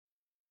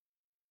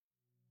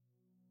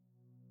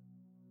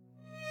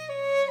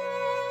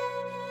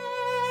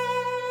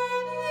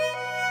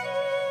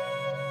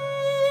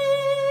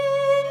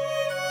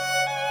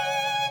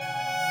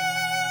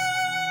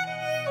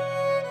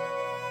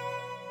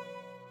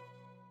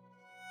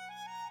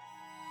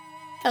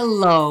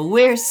Hello,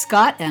 we're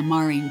Scott and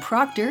Maureen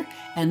Proctor,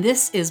 and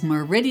this is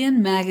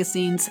Meridian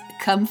Magazine's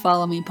Come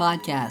Follow Me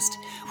podcast,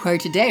 where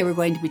today we're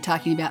going to be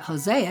talking about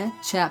Hosea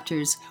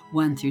chapters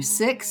 1 through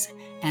 6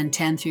 and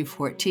 10 through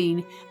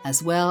 14,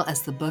 as well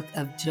as the book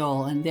of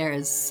Joel. And there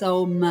is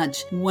so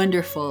much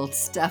wonderful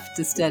stuff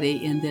to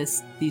study in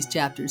these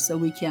chapters, so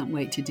we can't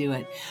wait to do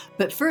it.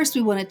 But first,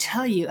 we want to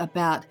tell you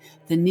about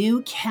the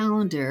new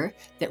calendar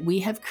that we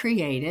have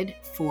created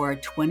for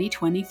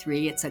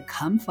 2023. It's a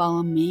Come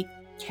Follow Me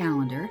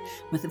calendar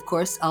with, of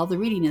course, all the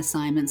reading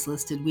assignments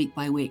listed week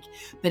by week.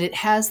 But it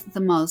has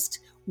the most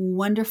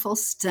wonderful,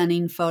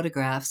 stunning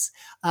photographs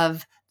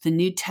of the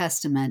New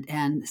Testament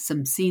and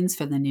some scenes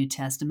from the New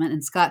Testament.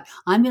 And Scott,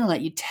 I'm going to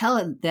let you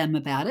tell them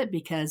about it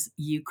because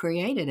you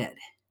created it.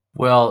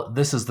 Well,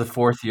 this is the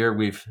fourth year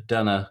we've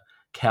done a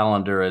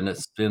calendar, and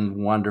it's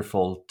been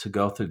wonderful to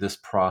go through this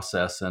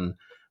process. And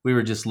we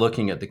were just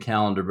looking at the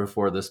calendar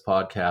before this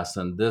podcast,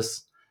 and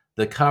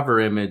the cover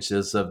image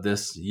is of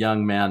this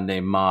young man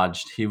named Majd.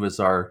 He was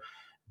the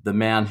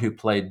man who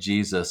played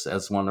Jesus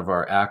as one of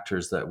our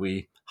actors that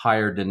we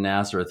hired in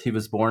Nazareth. He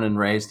was born and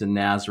raised in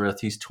Nazareth.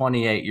 He's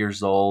 28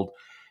 years old.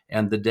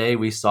 And the day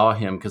we saw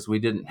him, because we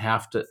didn't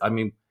have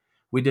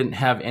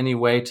any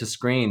way to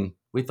screen.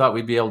 We thought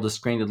we'd be able to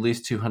screen at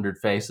least 200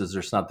 faces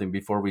or something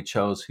before we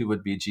chose who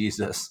would be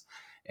Jesus.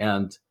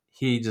 And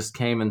he just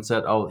came and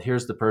said, "Oh,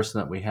 here's the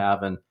person that we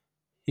have." And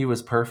he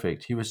was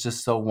perfect. He was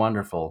just so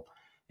wonderful.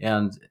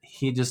 And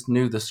he just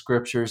knew the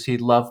scriptures. He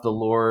loved the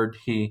Lord.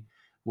 He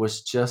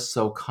was just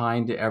so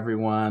kind to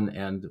everyone.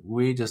 And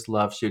we just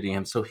love shooting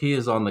him. So he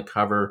is on the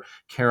cover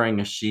carrying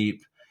a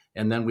sheep.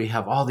 And then we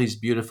have all these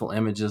beautiful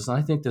images. And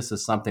I think this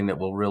is something that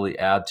will really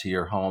add to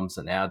your homes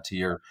and add to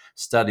your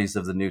studies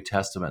of the New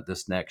Testament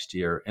this next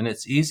year. And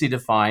it's easy to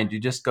find. You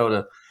just go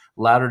to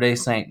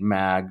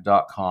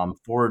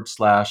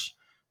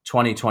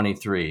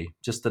latterdaysaintmag.com/2023,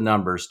 just the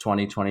numbers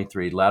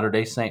 2023,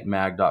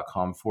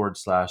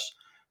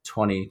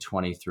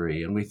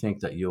 latterdaysaintmag.com/2023. And we think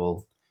that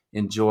you'll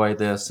enjoy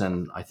this,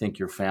 and I think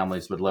your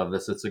families would love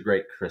this. It's a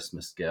great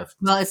Christmas gift.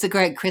 Well, it's a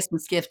great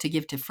Christmas gift to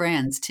give to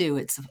friends too.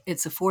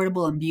 It's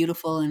affordable and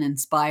beautiful and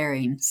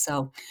inspiring.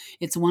 So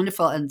it's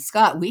wonderful. And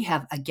Scott, we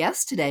have a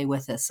guest today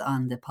with us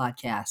on the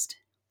podcast.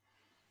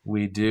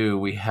 We do.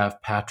 We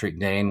have Patrick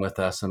Dane with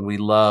us, and we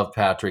love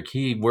Patrick.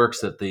 He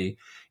works at the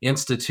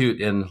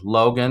Institute in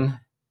Logan,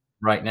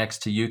 right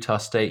next to Utah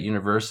State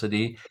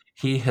University.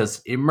 He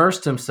has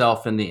immersed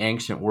himself in the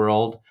ancient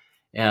world,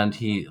 and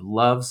he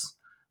loves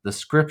the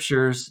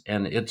scriptures,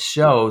 and it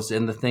shows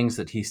in the things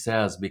that he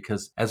says.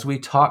 Because as we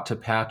talk to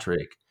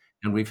Patrick,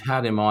 and we've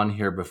had him on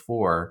here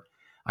before,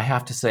 I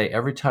have to say,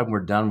 every time we're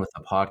done with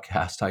the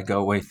podcast, I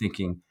go away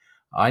thinking,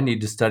 I need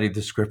to study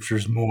the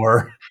scriptures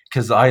more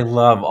because I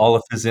love all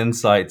of his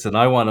insights and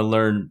I want to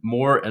learn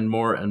more and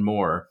more and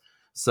more.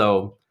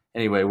 So,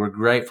 anyway, we're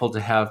grateful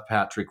to have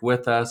Patrick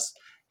with us.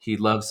 He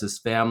loves his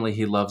family.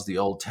 He loves the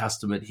Old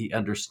Testament. He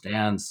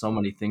understands so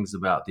many things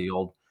about the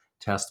Old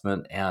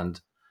Testament. And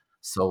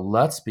so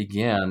let's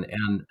begin.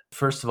 And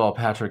first of all,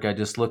 Patrick, I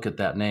just look at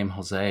that name,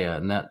 Hosea,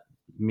 and that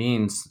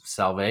means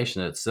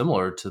salvation. It's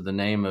similar to the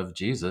name of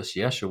Jesus.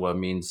 Yeshua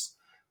means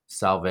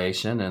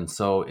salvation. And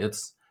so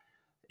it's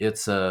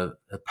a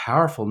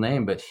powerful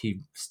name, but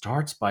he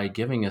starts by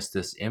giving us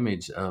this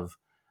image of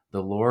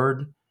the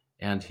Lord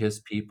and his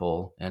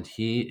people, and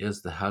he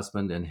is the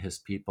husband and his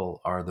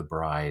people are the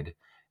bride.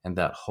 And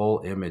that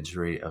whole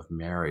imagery of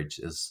marriage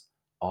is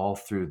all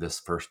through this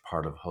first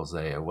part of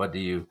Hosea. What do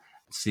you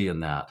see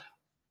in that?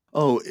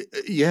 Oh,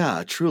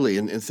 yeah, truly,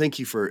 and thank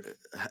you for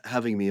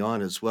having me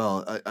on as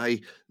well.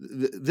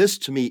 This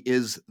to me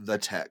is the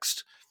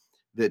text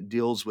that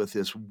deals with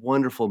this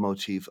wonderful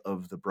motif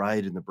of the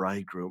bride and the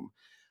bridegroom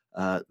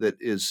that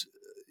is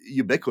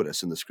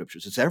ubiquitous in the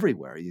scriptures. It's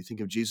everywhere. You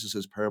think of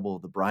Jesus's parable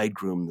of the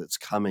bridegroom that's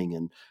coming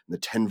and the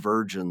 10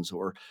 virgins,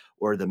 or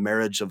the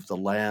marriage of the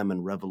Lamb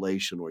in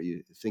Revelation, or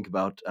you think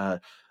about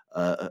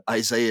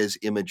Isaiah's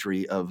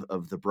imagery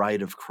of the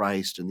bride of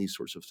Christ and these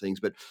sorts of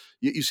things. But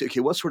you say, okay,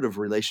 what sort of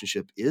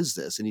relationship is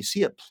this? And you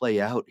see it play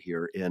out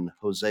here in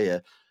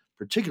Hosea,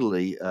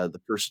 particularly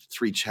the first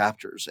three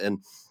chapters.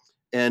 And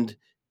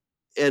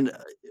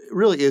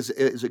really, as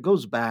it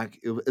goes back,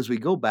 as we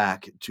go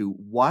back to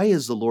why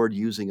is the Lord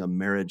using a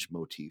marriage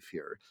motif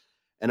here?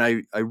 And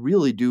I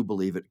really do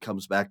believe it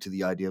comes back to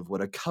the idea of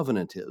what a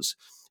covenant is,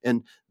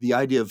 and the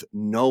idea of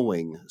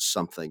knowing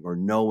something or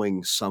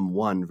knowing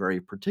someone very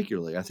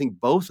particularly. I think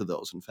both of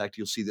those. In fact,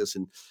 you'll see this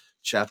in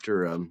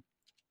chapter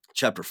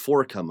chapter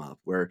 4 come up,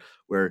 where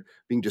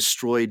being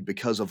destroyed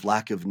because of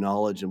lack of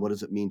knowledge, and what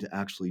does it mean to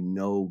actually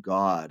know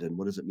God, and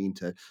what does it mean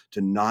to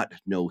not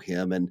know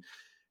Him, and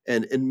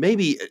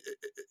maybe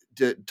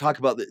to talk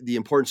about the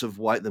importance of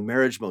why the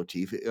marriage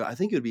motif. I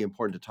think it would be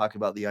important to talk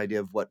about the idea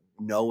of what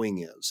knowing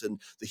is, and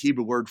the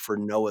Hebrew word for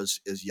know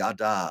is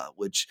yada,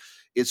 which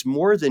it's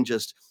more than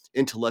just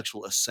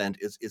intellectual assent.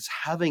 It's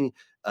having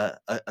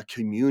a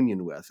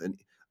communion with, and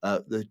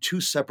the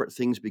two separate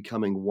things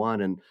becoming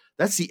one, and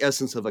that's the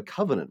essence of a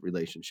covenant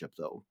relationship.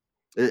 Though,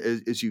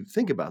 as you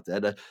think about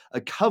that,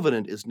 a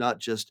covenant is not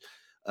just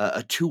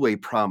a two-way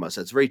promise.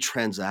 That's very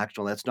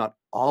transactional. That's not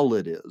all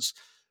it is.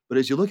 But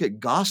as you look at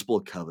gospel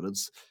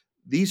covenants,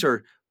 these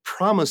are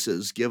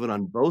promises given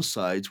on both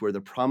sides where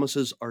the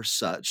promises are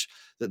such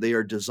that they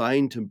are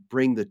designed to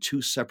bring the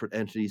two separate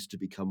entities to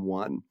become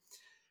one.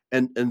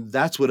 And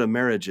that's what a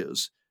marriage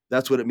is.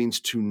 That's what it means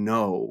to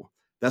know.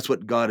 That's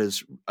what God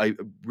is I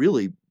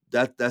really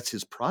that's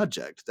his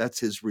project. That's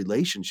his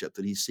relationship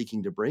that he's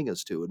seeking to bring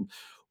us to. And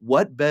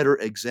what better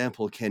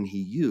example can he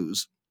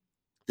use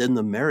than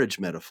the marriage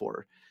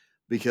metaphor?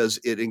 Because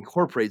it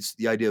incorporates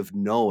the idea of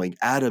knowing.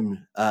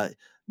 Adam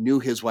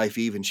knew his wife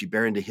Eve, and she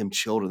bare unto him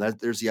children.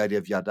 There's the idea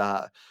of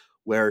yada,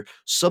 where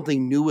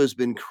something new has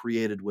been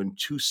created when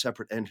two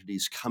separate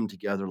entities come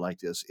together like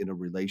this in a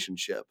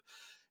relationship.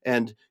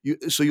 And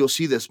so you'll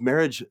see this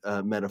marriage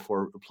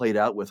metaphor played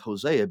out with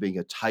Hosea being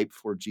a type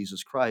for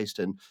Jesus Christ,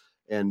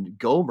 and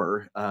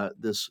Gomer,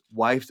 this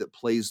wife that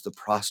plays the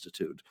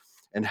prostitute,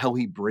 and how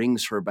he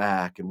brings her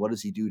back, and what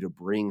does he do to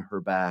bring her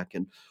back,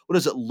 and what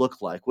does it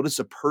look like? What is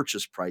the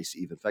purchase price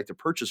even? In fact, the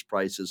purchase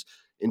price is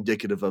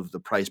indicative of the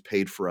price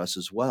paid for us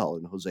as well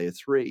in Hosea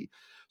 3.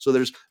 So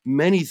there's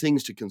many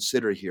things to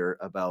consider here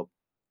about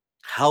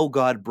how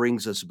God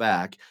brings us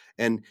back.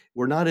 And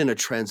we're not in a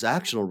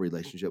transactional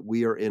relationship.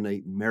 We are in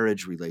a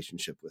marriage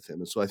relationship with him.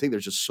 And so I think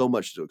there's just so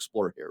much to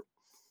explore here.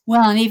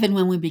 Well, and even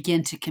when we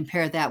begin to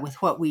compare that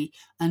with what we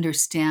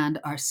understand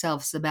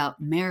ourselves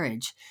about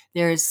marriage,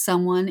 there is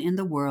someone in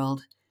the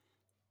world,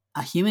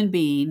 a human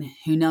being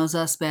who knows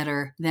us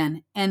better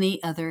than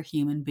any other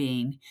human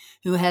being,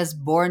 who has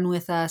borne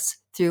with us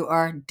through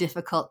our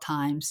difficult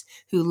times,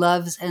 who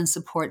loves and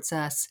supports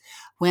us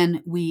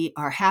when we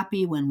are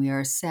happy, when we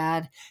are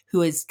sad,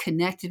 who is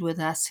connected with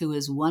us, who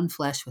is one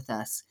flesh with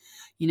us.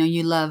 You know,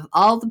 you love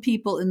all the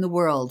people in the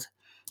world,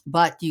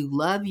 but you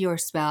love your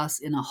spouse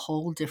in a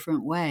whole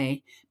different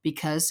way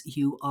because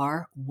you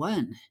are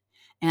one.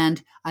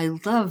 And I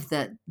love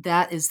that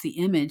that is the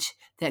image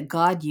that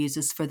God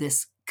uses for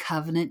this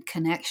covenant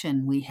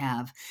connection we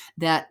have,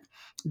 that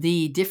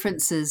the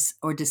differences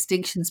or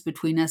distinctions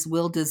between us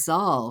will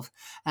dissolve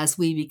as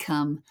we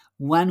become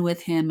one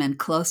with Him and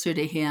closer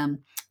to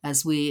Him,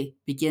 as we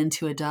begin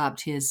to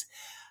adopt His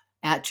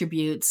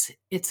attributes.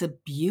 It's a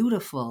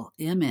beautiful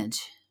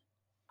image.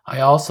 I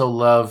also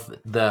love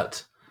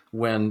that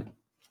when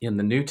in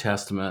the New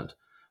Testament,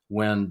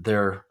 when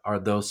there are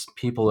those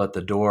people at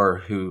the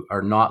door who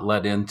are not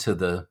let into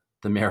the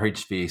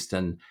marriage feast,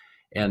 and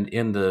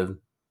in the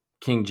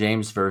King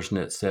James Version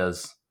it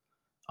says,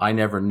 I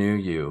never knew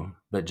you,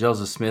 but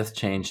Joseph Smith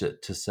changed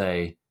it to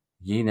say,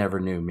 ye never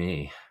knew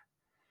me.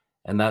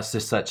 And that's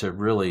just such a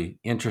really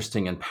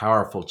interesting and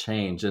powerful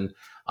change. And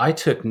I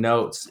took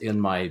notes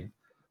in my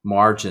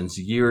margins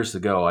years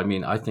ago. I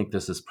mean, I think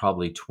this is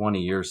probably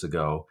 20 years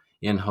ago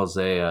in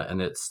Hosea,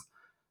 and it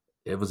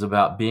was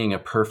about being a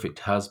perfect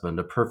husband,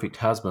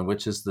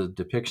 which is the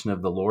depiction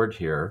of the Lord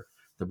here,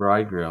 the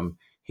bridegroom.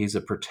 He's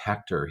a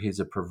protector, he's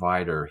a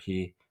provider,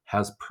 he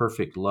has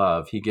perfect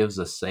love, he gives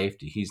us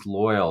safety, he's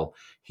loyal,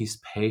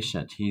 he's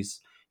patient, he's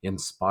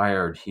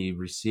inspired, he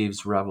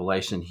receives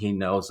revelation, he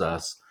knows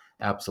us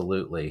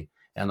absolutely.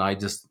 And I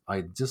just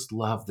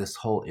love this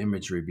whole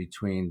imagery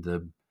between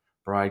the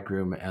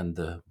bridegroom and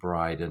the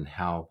bride and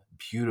how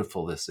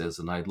beautiful this is.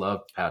 And I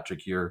love,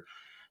 Patrick, your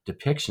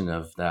depiction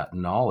of that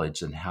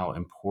knowledge and how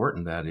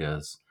important that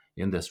is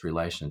in this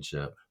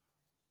relationship.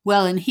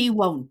 Well, and He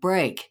won't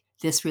break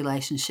this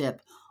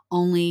relationship.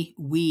 Only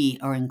we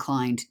are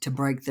inclined to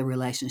break the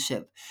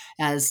relationship,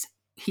 as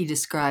He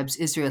describes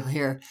Israel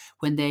here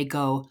when they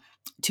go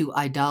to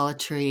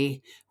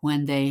idolatry,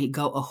 when they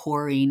go a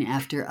whoring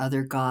after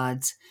other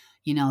gods.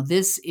 You know,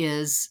 this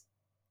is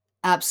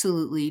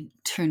absolutely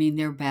turning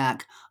their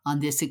back on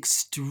this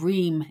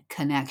extreme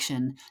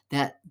connection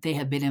that they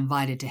have been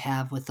invited to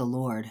have with the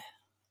Lord.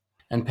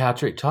 And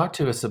Patrick, talk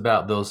to us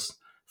about those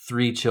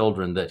three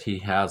children that he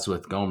has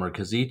with Gomer,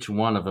 because each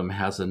one of them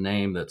has a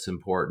name that's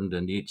important,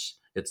 and each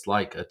it's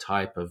like a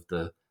type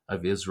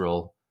of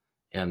Israel,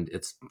 and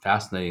it's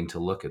fascinating to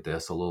look at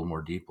this a little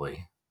more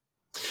deeply.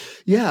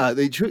 Yeah,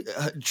 they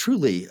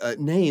truly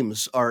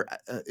names are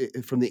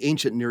from the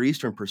ancient Near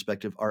Eastern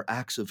perspective are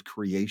acts of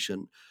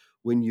creation.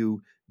 When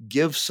you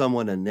give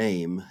someone a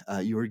name,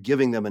 you are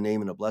giving them a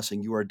name and a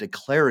blessing. You are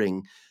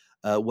declaring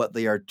what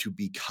they are to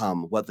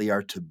become, what they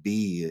are to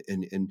be,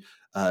 in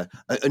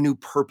a new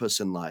purpose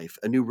in life,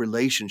 a new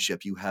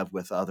relationship you have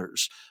with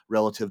others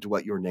relative to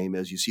what your name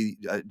is. You see,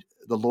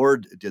 the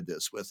Lord did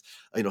this with,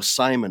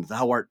 Simon,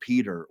 thou art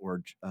Peter,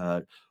 or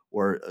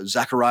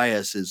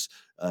Zacharias is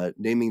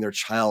naming their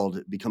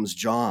child becomes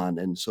John,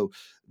 and so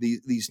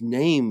these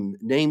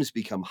names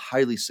become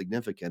highly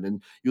significant.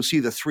 And you'll see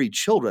the three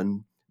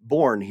children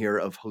born here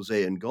of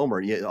Hosea and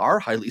Gomer are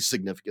highly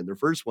significant. The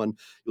first one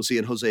you'll see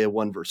in Hosea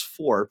 1 verse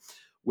 4,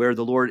 where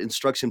the Lord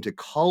instructs him to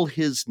call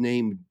his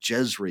name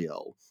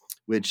Jezreel,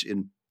 which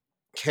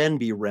can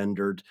be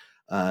rendered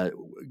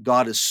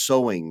God is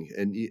sowing,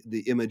 and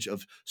the image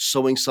of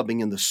sowing something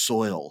in the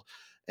soil.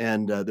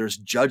 And there's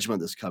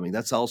judgment that's coming.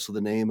 That's also the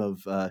name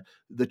of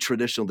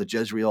the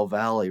Jezreel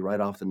Valley,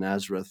 right off the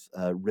Nazareth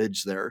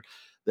Ridge there.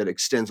 that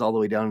extends all the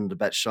way down into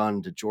Bet Shan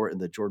into in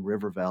the Jordan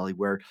River Valley,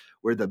 where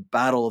the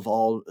battle of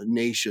all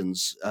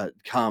nations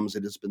comes.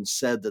 It has been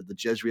said that the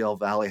Jezreel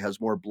Valley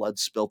has more blood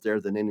spilt there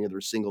than any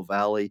other single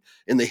valley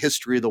in the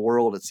history of the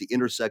world. It's the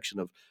intersection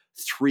of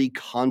 3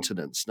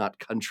 continents, not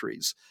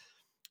countries.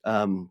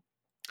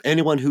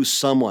 Anyone who's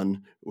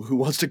someone who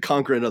wants to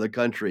conquer another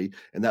country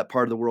in that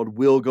part of the world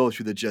will go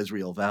through the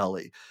Jezreel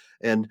Valley.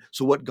 And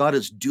so what God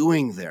is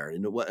doing there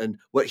and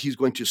what he's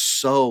going to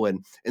sow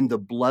and the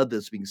blood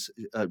that's being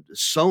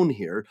sown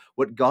here,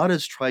 what God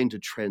is trying to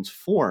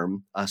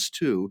transform us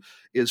to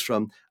is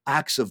from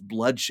acts of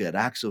bloodshed,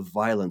 acts of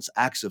violence,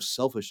 acts of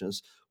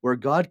selfishness, where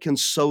God can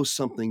sow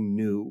something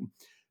new.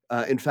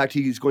 In fact,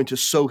 he's going to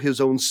sow his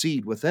own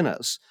seed within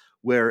us,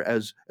 where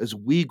as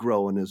we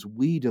grow and as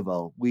we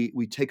develop,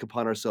 we take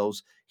upon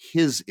ourselves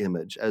his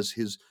image as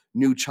his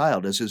new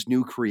child, as his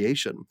new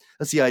creation.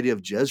 That's the idea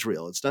of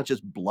Jezreel. It's not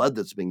just blood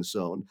that's being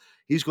sown.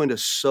 He's going to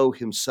sow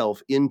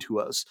himself into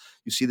us.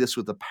 You see this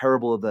with the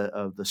parable of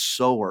the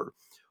sower,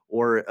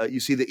 or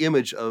you see the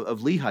image of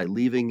Lehi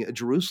leaving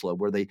Jerusalem,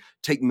 where they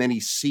take many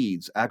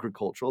seeds,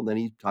 agricultural, and then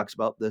he talks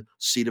about the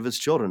seed of his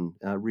children,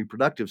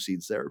 reproductive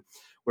seeds there,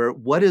 where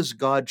what is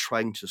God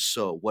trying to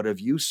sow? What have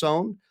you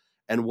sown?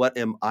 And what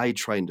am I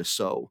trying to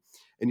sow?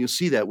 And you'll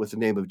see that with the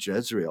name of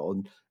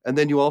Jezreel. And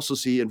then you also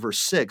see in verse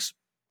 6,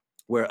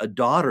 where a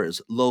daughter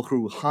is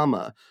Lohru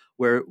Hama,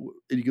 where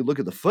you can look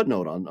at the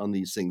footnote on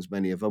these things,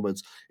 many of them,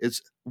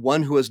 it's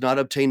one who has not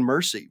obtained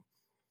mercy.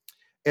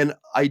 And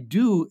I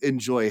do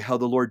enjoy how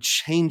the Lord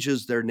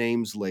changes their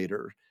names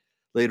later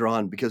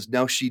on, because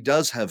now she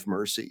does have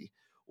mercy,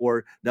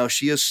 or now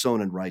she is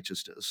sown in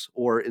righteousness,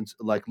 or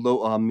like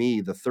Lo Ami,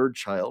 the third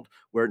child,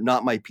 where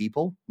not my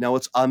people, now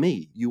it's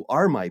Ami, you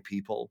are my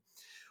people,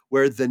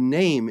 where the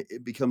name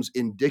becomes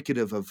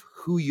indicative of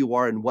who you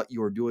are and what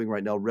you are doing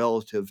right now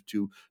relative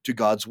to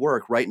God's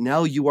work. Right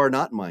now, you are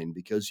not mine,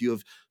 because you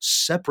have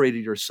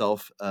separated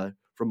yourself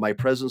from my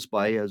presence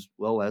by, as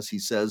well as he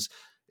says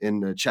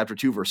in chapter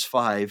 2, verse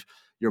 5,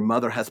 your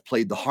mother hath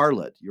played the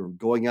harlot. You're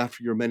going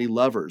after your many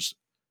lovers.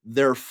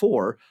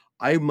 Therefore,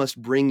 I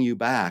must bring you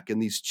back.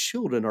 And these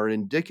children are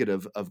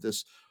indicative of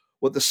this,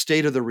 what the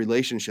state of the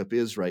relationship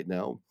is right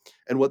now,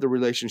 and what the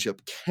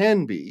relationship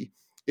can be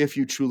if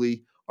you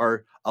truly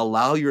are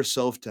allow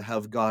yourself to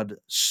have God,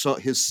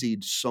 his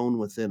seed sown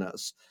within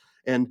us.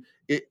 And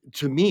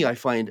to me, I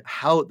find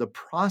how the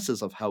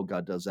process of how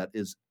God does that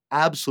is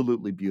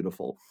absolutely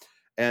beautiful.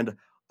 And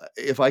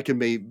if I can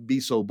be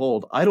so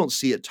bold, I don't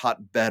see it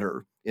taught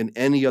better in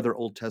any other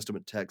Old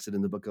Testament text than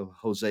in the book of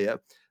Hosea.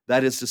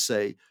 That is to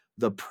say,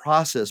 the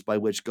process by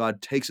which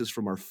God takes us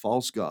from our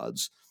false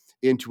gods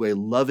into a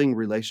loving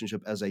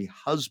relationship as a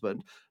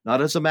husband, not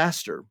as a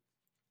master.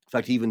 In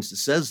fact, he even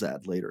says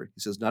that later.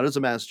 He says, not as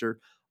a master,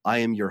 I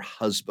am your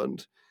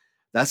husband.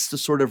 That's the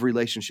sort of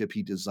relationship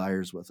he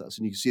desires with us.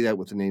 And you can see that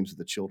with the names of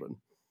the children.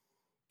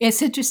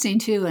 It's interesting,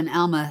 too, in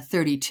Alma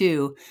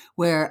 32,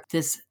 where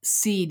this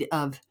seed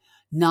of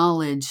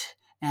knowledge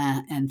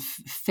and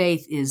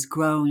faith is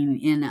growing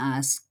in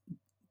us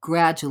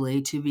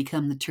gradually to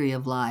become the tree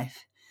of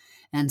life.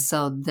 And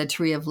so the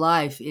tree of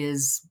life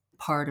is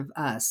part of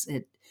us.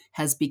 It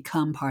has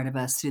become part of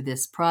us through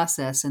this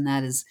process. And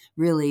that is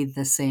really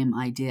the same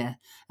idea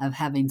of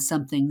having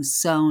something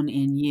sown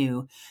in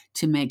you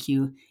to make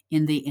you,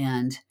 in the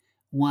end,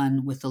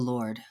 one with the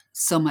Lord.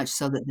 So much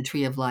so that the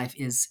tree of life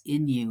is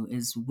in you,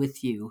 is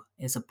with you,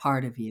 is a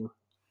part of you.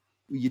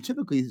 You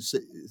typically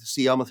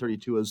see Alma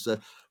 32 as the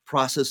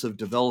process of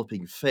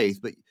developing faith,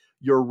 but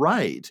you're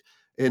right.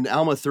 In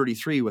Alma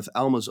 33, with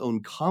Alma's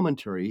own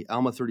commentary,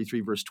 Alma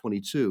 33, verse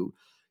 22,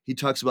 he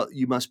talks about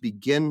you must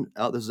begin,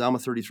 this is Alma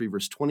 33,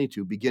 verse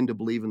 22, begin to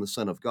believe in the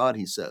Son of God,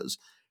 he says.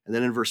 And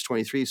then in verse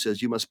 23, he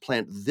says, you must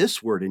plant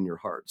this word in your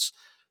hearts.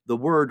 The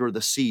word or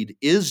the seed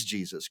is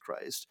Jesus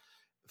Christ.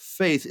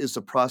 Faith is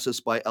the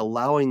process by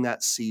allowing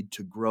that seed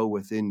to grow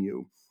within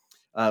you.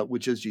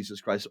 Which is Jesus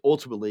Christ.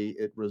 Ultimately,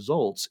 it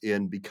results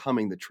in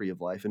becoming the tree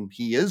of life, and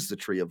he is the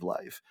tree of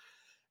life.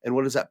 And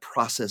what is that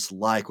process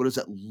like? What does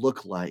that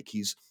look like?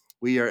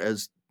 We are,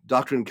 as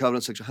Doctrine and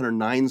Covenants, section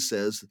 109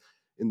 says,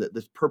 in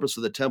the purpose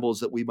of the temple is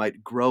that we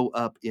might grow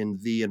up in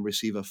thee and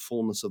receive a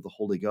fullness of the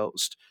Holy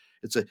Ghost.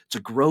 It's a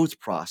growth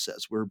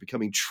process. We're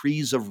becoming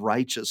trees of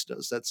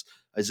righteousness. That's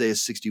Isaiah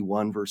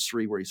 61, verse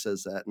 3, where he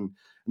says that. And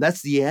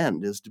that's the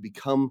end, is to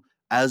become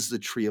as the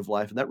tree of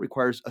life. And that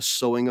requires a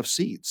sowing of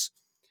seeds.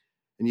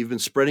 And you've been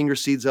spreading your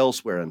seeds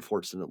elsewhere,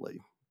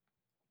 unfortunately.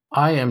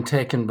 I am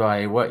taken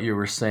by what you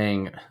were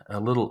saying a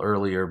little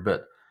earlier,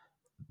 but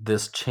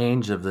this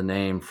change of the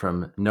name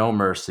from no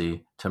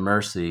mercy to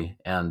mercy,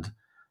 and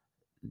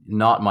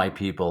not my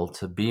people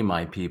to be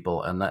my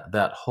people, and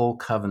that whole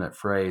covenant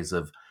phrase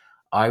of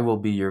I will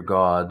be your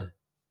God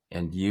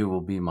and you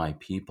will be my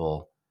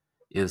people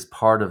is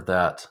part of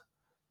that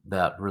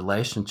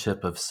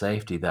relationship of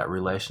safety, that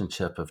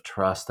relationship of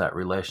trust, that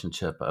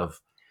relationship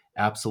of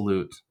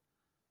absolute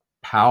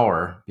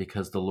power,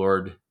 because the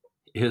Lord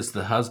is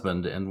the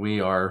husband and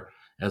we are,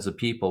 as a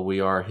people, we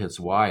are his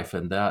wife.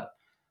 And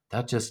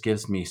that just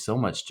gives me so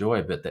much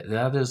joy. But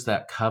that is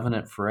that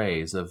covenant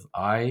phrase of,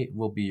 I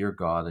will be your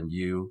God and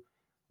you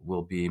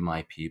will be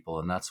my people.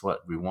 And that's what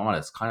we want.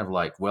 It's kind of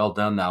like, well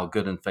done, thou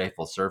good and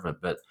faithful servant.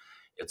 But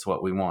it's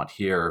what we want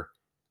here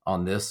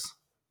on this,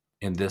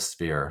 in this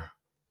sphere.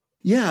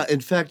 Yeah, in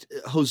fact,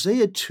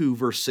 Hosea 2,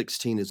 verse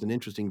 16 is an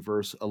interesting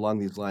verse along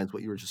these lines,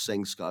 what you were just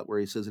saying, Scott, where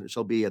he says, "And it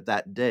shall be at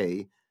that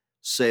day,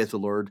 saith the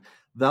Lord,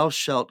 thou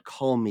shalt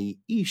call me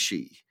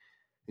Ishi."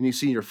 And you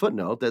see in your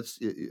footnote, that's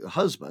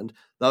husband,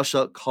 "Thou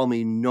shalt call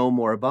me no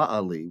more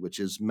Baali," which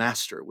is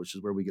master, which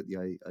is where we get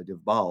the idea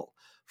of Baal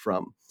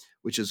from,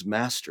 which is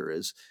master,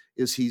 is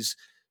he's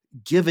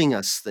giving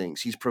us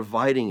things. He's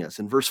providing us.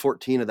 In verse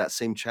 14 of that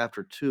same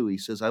chapter 2, he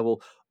says, "I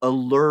will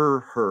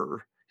allure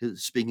her."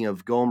 Speaking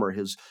of Gomer,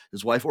 his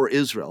wife, or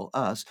Israel,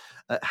 us.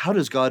 How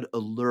does God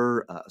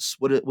allure us?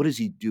 What does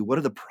he do? What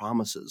are the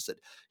promises that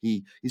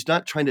he's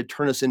not trying to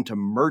turn us into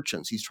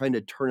merchants. He's trying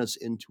to turn us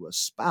into a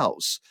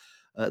spouse,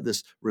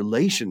 this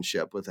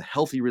relationship with a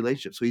healthy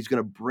relationship. So he's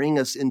going to bring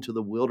us into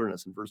the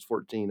wilderness in verse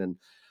 14. And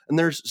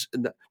there's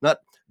not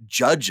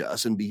judge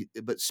us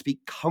but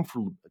speak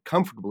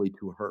comfortably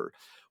to her,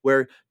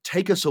 where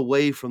take us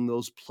away from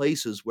those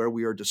places where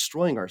we are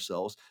destroying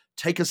ourselves,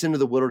 take us into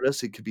the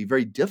wilderness. It could be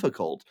very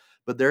difficult,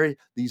 but there are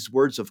these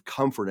words of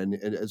comfort. And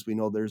as we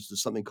know,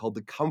 there's something called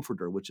the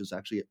Comforter, which is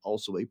actually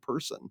also a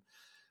person,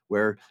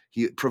 where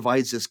he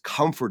provides this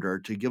comforter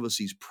to give us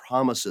these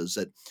promises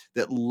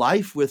that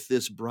life with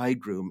this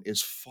bridegroom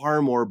is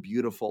far more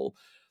beautiful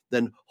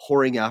than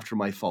whoring after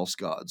my false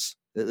gods.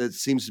 That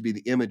seems to be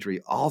the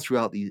imagery all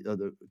throughout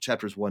the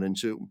chapters 1 and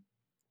 2.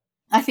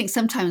 I think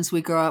sometimes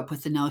we grow up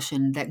with the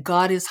notion that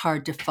God is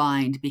hard to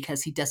find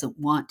because he doesn't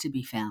want to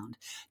be found,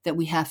 that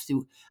we have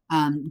to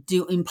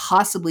do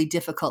impossibly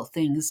difficult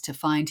things to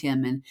find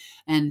him,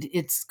 and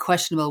it's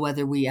questionable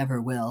whether we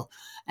ever will.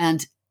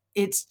 And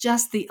it's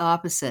just the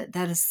opposite.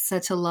 That is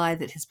such a lie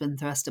that has been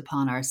thrust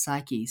upon our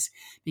psyches,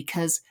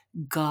 because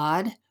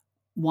God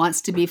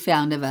wants to be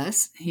found of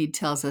us. He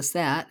tells us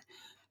that.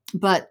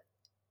 But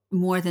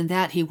more than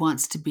that, he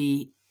wants to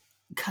be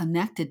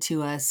connected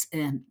to us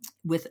and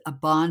with a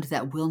bond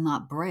that will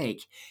not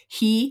break.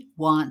 He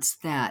wants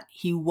that.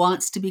 He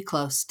wants to be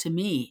close to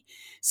me.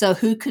 So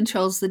who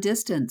controls the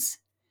distance?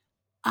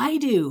 I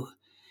do.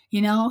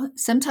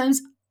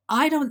 Sometimes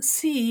I don't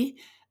see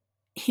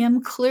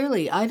him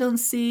clearly. I don't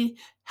see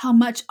how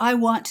much I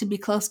want to be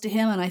close to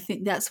him. And I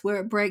think that's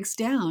where it breaks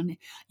down.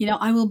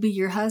 I will be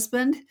your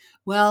husband.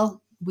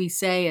 Well, we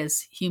say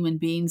as human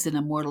beings in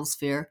a mortal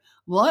sphere,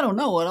 well, I don't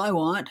know what I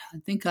want. I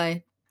think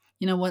I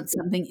want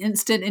something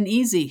instant and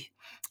easy,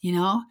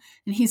 and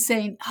he's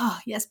saying, oh,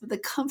 yes, but the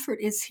comfort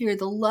is here.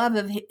 The love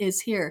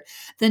is here.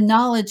 The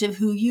knowledge of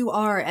who you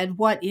are and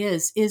what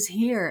is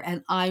here.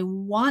 And I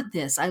want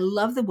this. I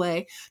love the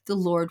way the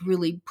Lord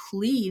really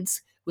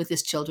pleads with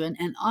his children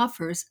and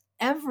offers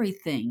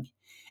everything.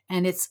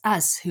 And it's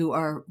us who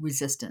are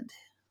resistant.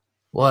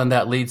 Well, and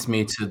that leads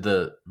me to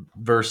the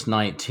verse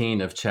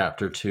 19 of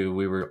chapter 2.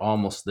 We were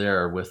almost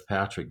there with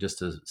Patrick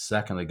just a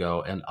second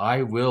ago. And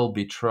I will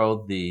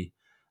betroth thee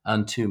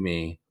unto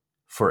me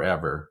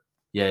forever.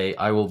 Yea,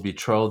 I will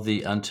betroth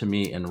thee unto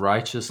me in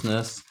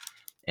righteousness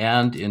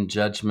and in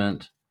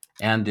judgment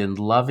and in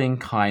loving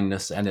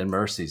kindness and in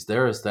mercies.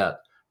 There is that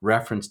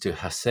reference to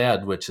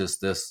Hesed, which is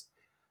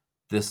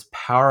this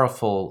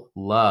powerful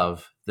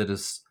love that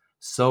is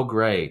so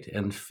great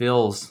and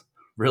fills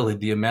really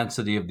the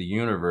immensity of the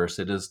universe.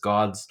 It is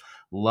God's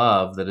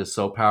love that is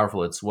so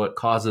powerful. It's what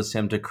causes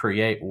him to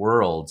create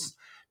worlds,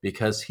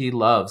 because he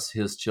loves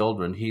his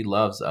children. He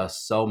loves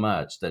us so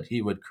much that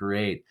he would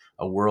create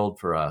a world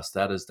for us.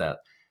 That is that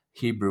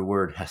Hebrew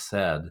word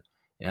hesed.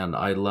 And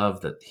I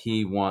love that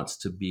he wants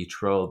to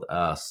betroth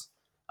us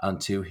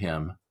unto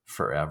him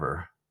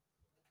forever.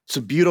 It's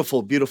a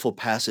beautiful, beautiful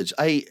passage.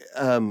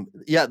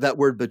 That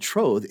word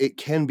betrothed, it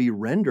can be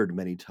rendered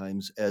many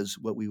times as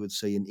what we would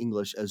say in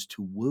English as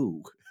to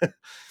woo.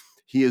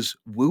 He is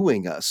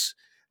wooing us.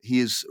 He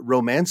is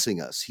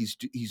romancing us. He's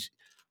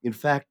in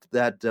fact,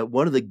 that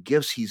one of the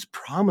gifts he's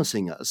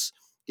promising us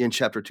in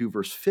chapter 2,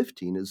 verse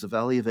 15 is the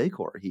Valley of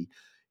Achor.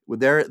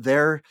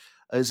 There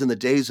as in the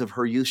days of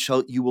her youth,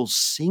 you will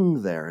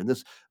sing there. And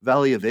this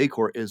Valley of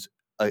Achor is,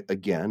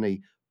 again,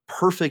 a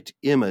perfect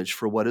image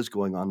for what is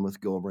going on with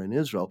Gomer and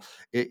Israel.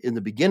 In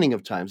the beginning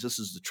of times, this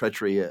is the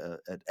treachery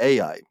at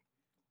Ai,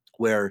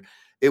 where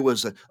it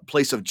was a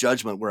place of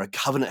judgment where a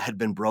covenant had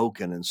been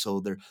broken, and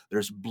so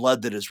there's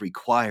blood that is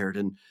required.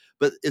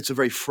 But it's a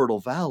very fertile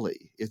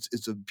valley.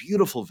 It's a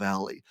beautiful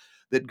valley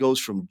that goes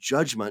from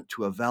judgment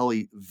to a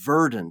valley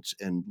verdant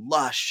and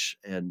lush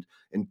and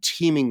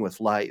teeming with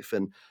life.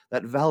 And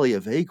that Valley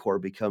of Achor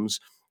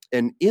becomes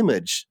an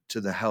image to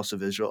the house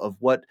of Israel of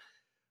what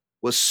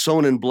was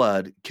sown in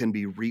blood can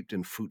be reaped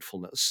in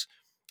fruitfulness,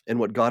 and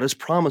what God is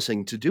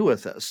promising to do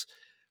with us.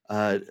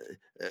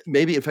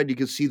 Maybe, in fact, you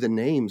can see the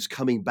names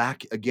coming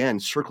back again,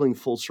 circling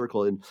full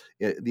circle in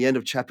the end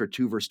of chapter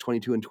 2, verse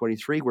 22 and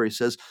 23, where he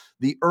says,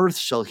 the earth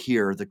shall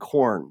hear the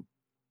corn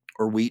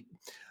or wheat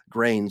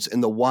grains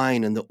and the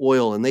wine and the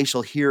oil, and they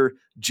shall hear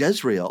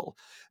Jezreel.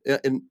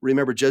 And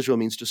remember, Jezreel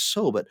means to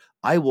sow, but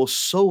I will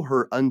sow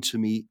her unto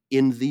me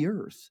in the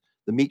earth.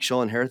 The meek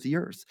shall inherit the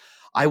earth.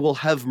 I will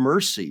have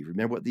mercy.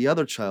 Remember what the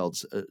other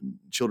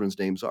children's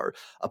names are.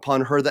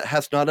 Upon her that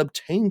hath not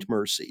obtained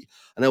mercy.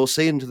 And I will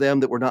say unto them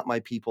that were not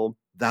my people,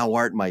 thou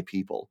art my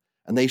people.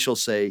 And they shall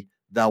say,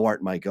 thou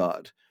art my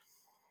God.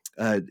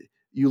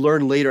 You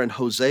learn later in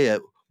Hosea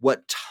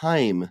what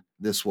time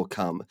this will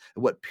come,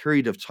 what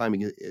period of time.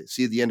 You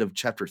see at the end of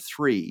chapter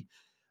 3,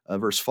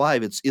 verse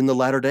 5, it's in the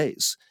latter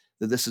days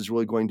that this is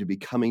really going to be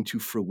coming to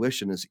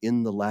fruition, is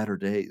in the latter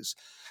days.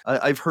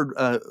 I've heard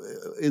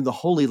in the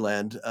Holy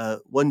Land,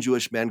 one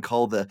Jewish man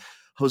called the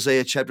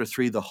Hosea chapter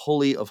 3 the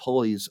Holy of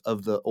Holies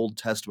of the Old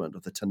Testament,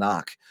 of the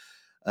Tanakh,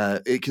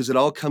 because it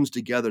all comes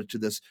together to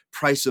this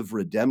price of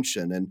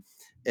redemption.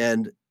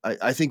 And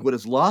I think what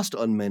is lost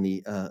on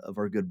many of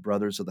our good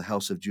brothers of the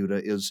house of Judah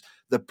is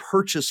the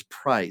purchase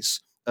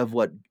price of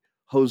what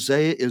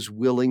Hosea is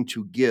willing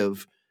to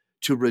give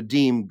to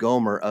redeem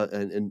Gomer,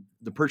 and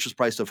the purchase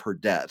price of her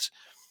debt.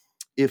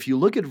 If you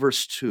look at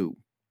verse 2,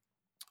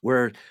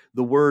 where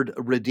the word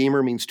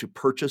redeemer means to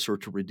purchase or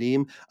to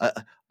redeem,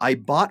 I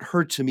bought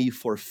her to me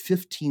for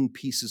 15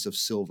 pieces of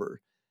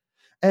silver,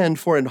 and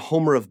for an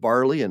homer of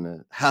barley and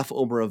a half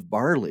omer of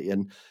barley.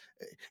 And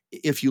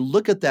if you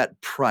look at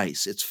that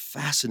price, it's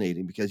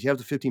fascinating because you have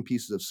the 15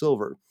 pieces of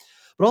silver,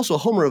 but also a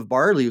homer of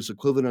barley is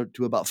equivalent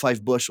to about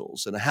 5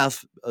 bushels, and a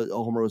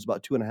homer was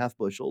about 2.5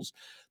 bushels.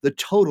 The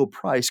total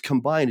price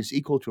combined is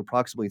equal to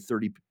approximately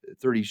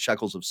 30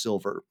 shekels of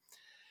silver,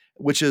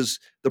 which is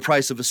the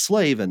price of a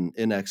slave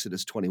in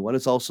Exodus 21.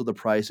 It's also the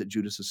price that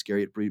Judas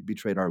Iscariot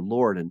betrayed our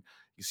Lord. And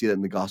you see that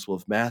in the Gospel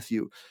of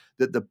Matthew,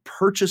 that the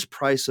purchase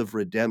price of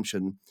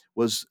redemption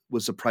was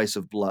the price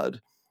of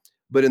blood.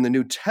 But in the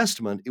New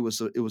Testament, it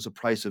was a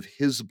price of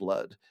his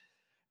blood.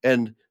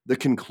 And the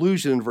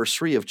conclusion in verse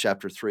 3 of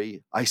chapter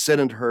 3, I said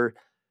unto her,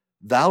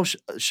 thou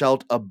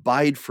shalt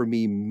abide for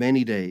me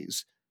many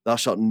days. Thou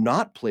shalt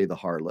not play the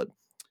harlot,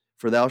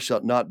 for thou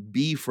shalt not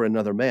be for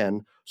another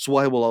man, so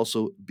I will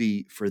also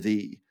be for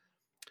thee.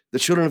 The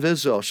children of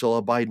Israel shall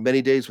abide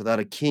many days without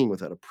a king,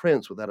 without a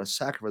prince, without a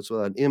sacrifice,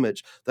 without an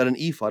image, without an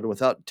ephod, and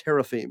without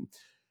teraphim.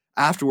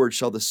 Afterwards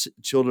shall the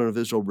children of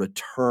Israel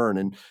return.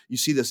 And you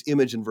see this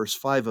image in verse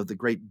 5 of the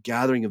great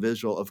gathering of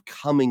Israel, of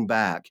coming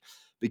back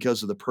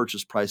because of the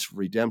purchase price of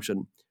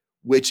redemption,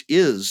 which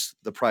is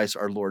the price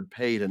our Lord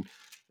paid. And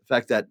in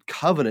fact, that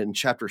covenant in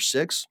chapter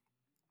 6,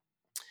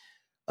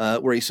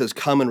 where he says,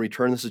 come and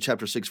return, this is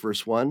chapter 6,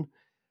 verse 1,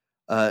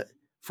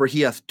 for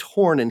he hath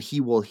torn and he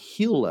will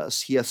heal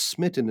us. He hath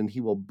smitten and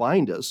he will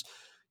bind us.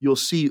 You'll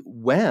see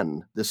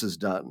when this is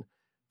done.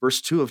 Verse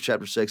 2 of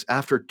chapter 6,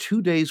 after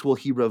 2 days will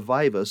he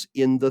revive us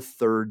in the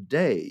 3rd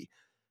day.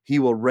 He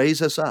will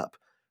raise us up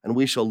and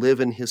we shall live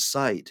in his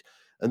sight.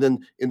 And then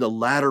in the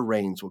latter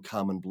rains will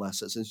come and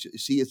bless us. And you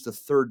see, it's the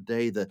 3rd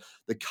day. The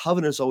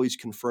covenant is always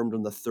confirmed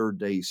on the 3rd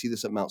day. You see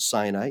this at Mount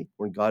Sinai,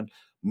 when God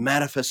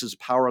manifests his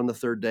power on the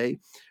 3rd day.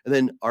 And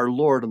then our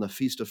Lord on the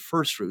Feast of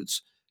First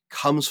Fruits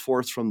comes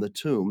forth from the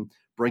tomb,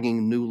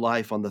 bringing new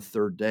life on the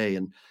 3rd day.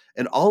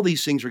 And all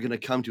these things are going to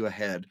come to a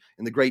head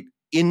in the great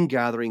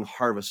ingathering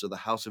harvest of the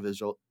house of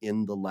Israel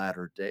in the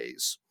latter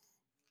days.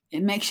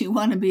 It makes you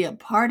want to be a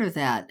part of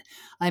that.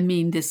 I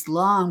mean, this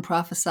long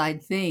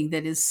prophesied thing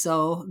that is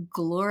so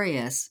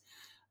glorious.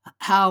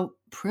 How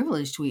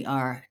privileged we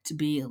are to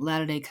be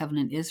Latter-day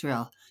Covenant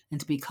Israel and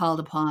to be called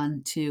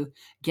upon to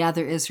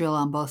gather Israel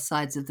on both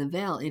sides of the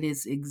veil. It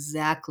is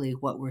exactly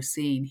what we're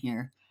seeing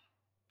here.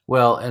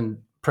 Well, and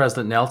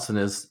President Nelson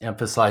is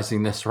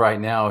emphasizing this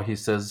right now. He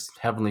says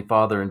Heavenly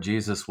Father and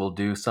Jesus will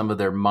do some of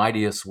their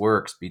mightiest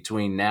works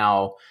between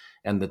now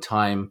and the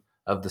time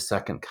of the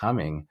second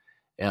coming.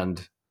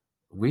 And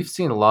we've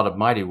seen a lot of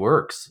mighty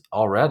works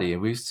already.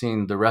 We've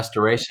seen the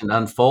restoration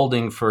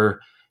unfolding for,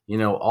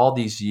 all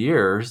these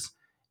years,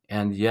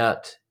 and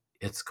yet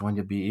it's going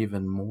to be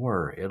even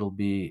more. It'll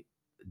be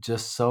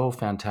just so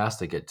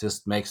fantastic. It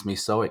just makes me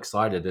so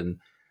excited. And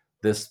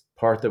this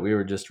part that we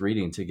were just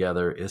reading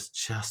together is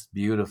just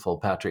beautiful.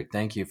 Patrick,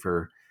 thank you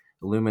for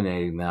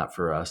illuminating that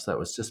for us. That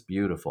was just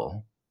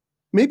beautiful.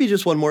 Maybe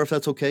just one more, if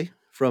that's okay,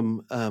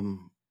 from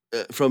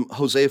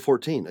Hosea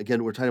 14.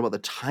 Again, we're talking about the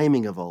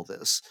timing of all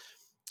this.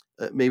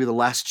 Maybe the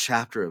last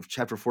chapter of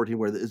chapter 14,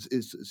 where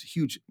is a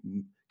huge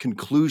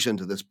conclusion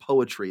to this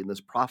poetry and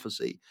this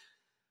prophecy,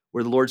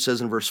 where the Lord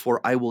says in verse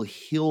 4, I will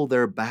heal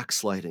their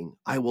backsliding.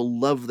 I will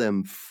love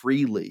them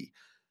freely.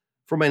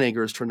 For mine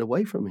anger is turned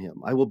away from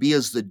him. I will be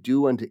as the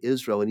dew unto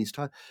Israel. And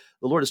the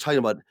Lord is talking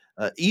about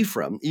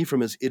Ephraim.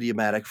 Ephraim is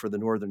idiomatic for the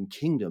northern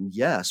kingdom,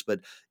 yes, but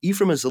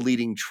Ephraim is the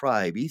leading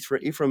tribe.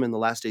 Ephraim in the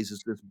last days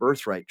is this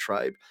birthright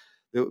tribe,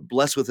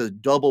 blessed with a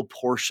double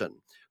portion,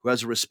 who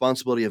has a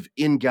responsibility of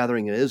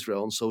ingathering in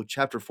Israel. And so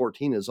chapter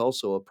 14 is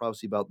also a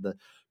prophecy about the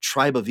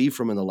tribe of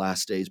Ephraim in the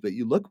last days. But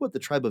you look what the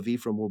tribe of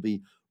Ephraim will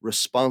be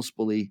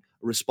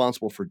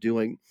responsible for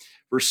doing.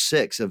 Verse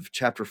 6 of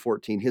chapter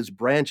 14, his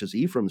branches,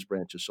 Ephraim's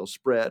branches, shall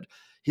spread.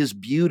 His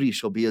beauty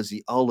shall be as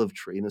the olive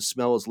tree, and his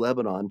smell as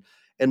Lebanon.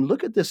 And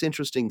look at this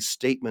interesting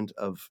statement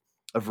of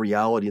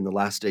reality in the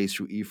last days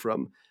through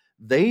Ephraim,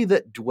 They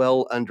that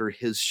dwell under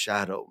his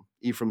shadow,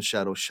 Ephraim's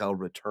shadow, shall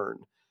return.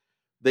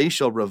 They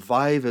shall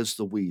revive as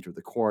the wheat, or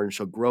the corn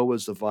shall grow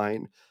as the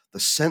vine. The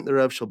scent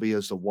thereof shall be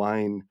as the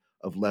wine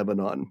of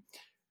Lebanon.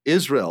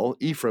 Israel,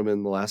 Ephraim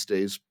in the last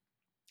days,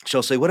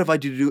 shall say, what have I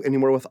to do any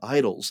more with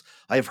idols?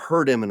 I have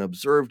heard him and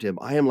observed him.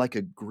 I am like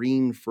a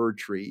green fir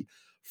tree.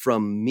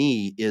 From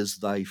me is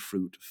thy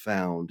fruit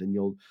found. And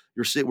you'll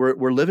see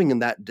we're living in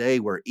that day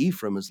where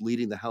Ephraim is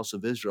leading the house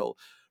of Israel,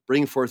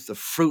 bringing forth the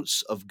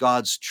fruits of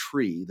God's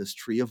tree, this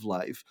tree of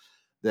life,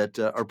 that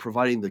are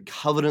providing the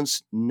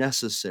covenants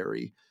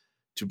necessary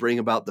to bring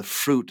about the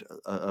fruit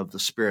of the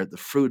Spirit, the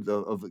fruit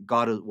of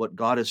God, what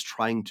God is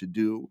trying to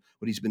do,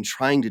 what he's been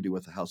trying to do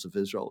with the house of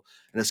Israel.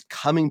 And it's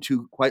coming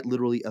to quite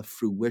literally a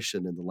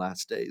fruition in the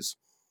last days.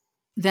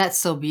 That's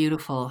so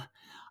beautiful.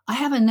 I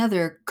have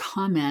another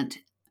comment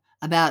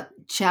about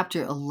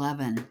chapter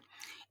 11,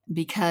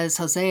 because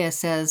Hosea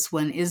says,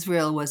 when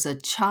Israel was a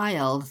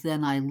child,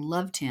 then I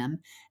loved him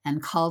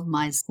and called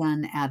my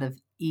son out of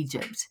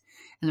Egypt.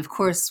 And of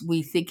course,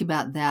 we think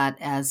about that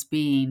as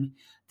being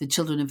the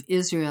children of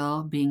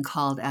Israel being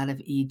called out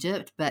of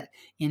Egypt. But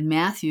in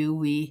Matthew,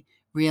 we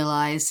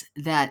realize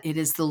that it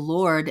is the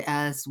Lord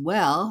as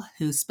well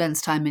who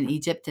spends time in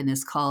Egypt and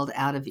is called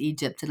out of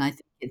Egypt. And I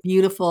think it's a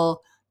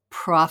beautiful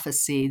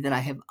prophecy that I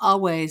have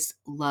always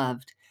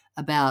loved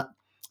about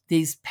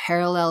these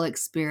parallel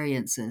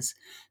experiences.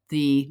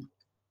 The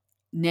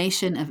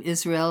nation of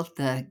Israel,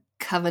 the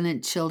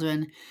covenant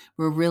children,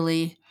 were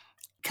really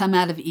come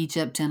out of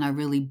Egypt and are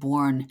really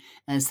born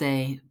as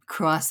they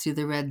cross through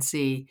the Red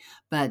Sea.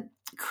 But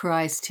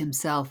Christ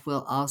himself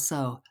will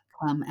also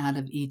come out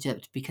of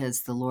Egypt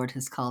because the Lord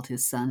has called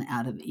his son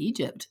out of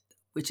Egypt,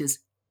 which is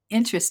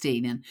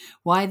interesting. And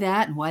why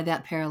that and why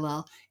that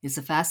parallel is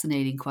a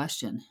fascinating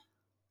question.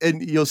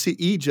 And you'll see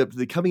Egypt,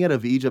 the coming out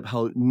of Egypt,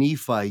 how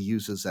Nephi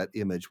uses that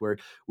image,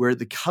 where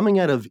the coming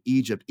out of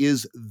Egypt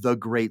is the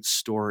great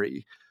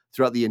story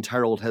throughout the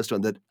entire Old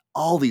Testament that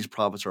all these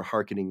prophets are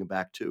hearkening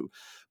back to.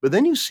 But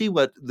then you see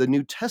what the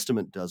New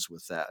Testament does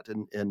with that,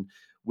 and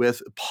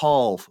with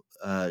Paul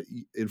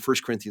in 1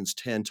 Corinthians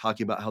 10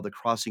 talking about how the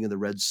crossing of the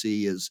Red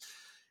Sea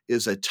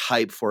is a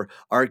type for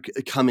our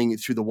coming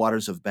through the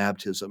waters of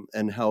baptism,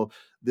 and how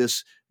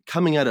this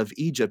coming out of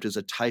Egypt is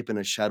a type and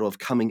a shadow of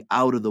coming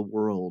out of the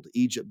world,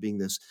 Egypt being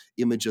this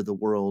image of the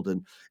world.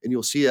 And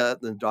you'll see in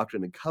the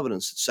Doctrine and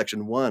Covenants,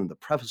 section 1, the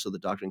preface of the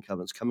Doctrine and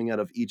Covenants, coming out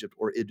of Egypt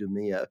or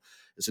Idumea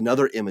is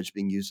another image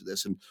being used of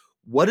this. And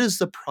what is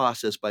the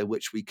process by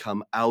which we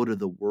come out of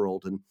the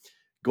world? And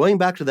going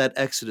back to that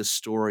Exodus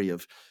story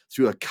of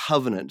through a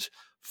covenant,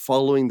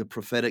 following the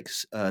prophetic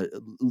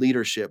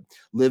leadership,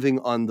 living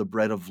on the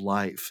bread of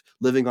life,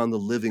 living on the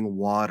living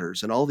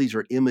waters. And all these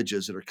are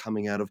images that are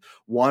coming out of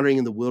wandering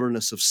in the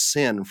wilderness of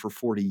sin for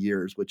 40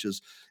 years, which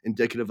is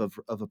indicative of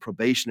a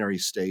probationary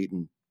state.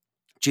 And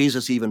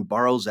Jesus even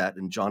borrows that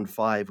in John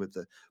 5 with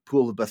the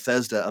pool of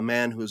Bethesda, a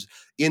man who's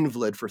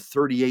invalid for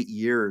 38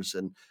 years.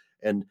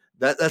 And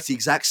that's the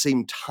exact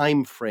same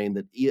time frame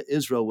that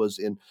Israel was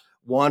in,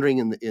 wandering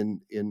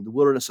in the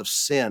wilderness of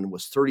sin,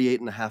 was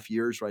 38 and a half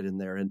years right in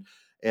there.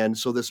 And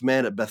so this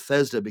man at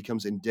Bethesda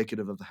becomes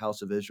indicative of the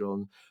house of Israel.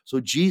 And so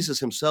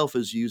Jesus himself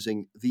is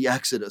using the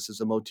Exodus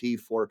as a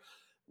motif for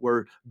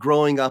we're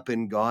growing up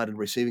in God and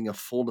receiving a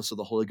fullness of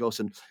the Holy Ghost.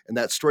 And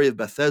that story of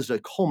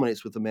Bethesda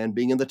culminates with the man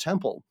being in the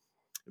temple,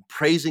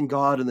 praising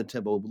God in the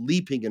temple,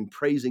 leaping and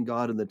praising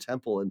God in the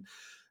temple. And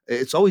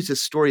it's always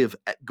this story of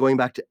going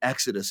back to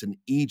Exodus in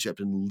Egypt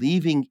and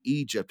leaving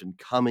Egypt and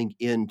coming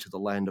into the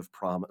land of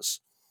promise.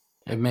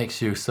 It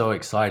makes you so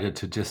excited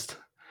to just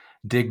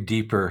dig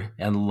deeper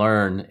and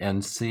learn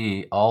and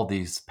see all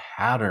these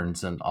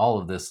patterns and all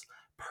of this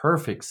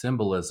perfect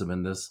symbolism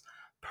and this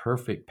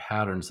perfect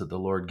patterns that the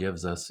Lord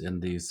gives us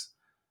in these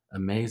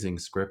amazing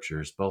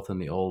scriptures, both in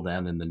the Old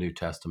and in the New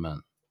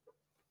Testament.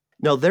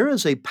 Now, there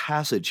is a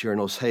passage here in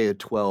Hosea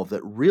 12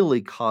 that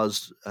really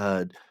caused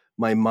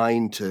my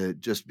mind to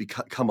just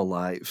come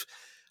alive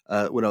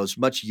when I was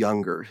much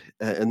younger,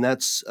 and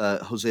that's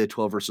Hosea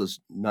 12,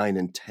 verses 9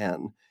 and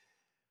 10.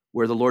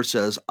 Where the Lord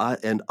says, I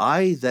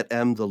that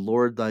am the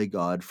Lord thy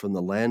God from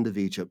the land of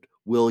Egypt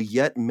will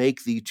yet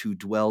make thee to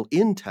dwell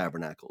in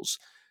tabernacles.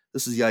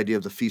 This is the idea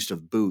of the Feast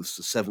of Booths,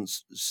 the seventh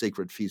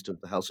sacred feast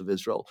of the house of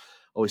Israel,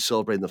 always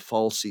celebrating the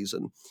fall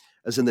season,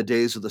 as in the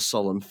days of the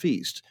solemn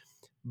feast.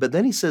 But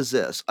then he says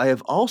this, I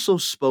have also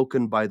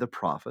spoken by the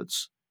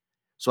prophets.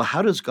 So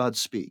how does God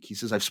speak? He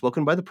says, I've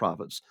spoken by the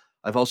prophets.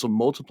 I've also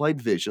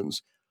multiplied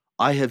visions.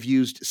 I have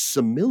used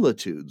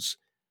similitudes.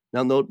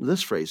 Now note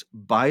this phrase,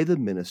 by the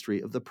ministry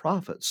of the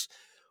prophets.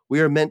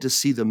 We are meant to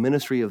see the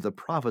ministry of the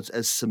prophets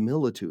as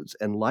similitudes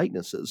and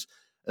likenesses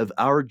of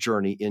our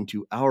journey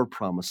into our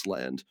promised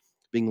land,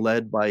 being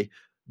led by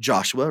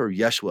Joshua or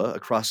Yeshua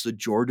across the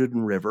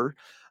Jordan River,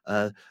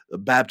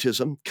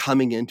 baptism,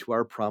 coming into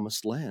our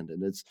promised land.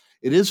 And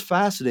it is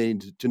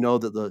fascinating to know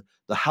that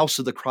the house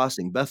of the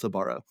crossing,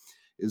 Bethabara,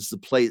 is the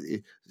place,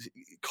 it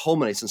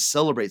culminates and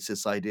celebrates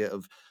this idea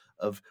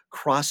of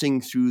crossing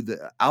through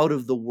out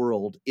of the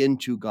world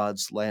into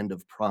God's land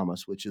of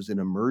promise, which is an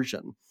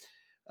immersion.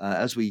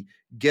 As we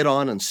get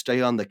on and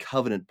stay on the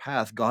covenant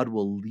path, God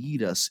will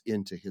lead us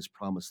into his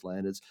promised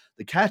land.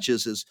 The catch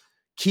is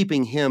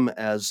keeping him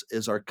as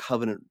our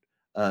covenant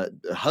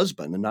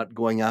husband and not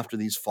going after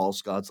these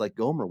false gods like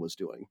Gomer was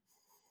doing.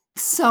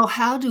 So,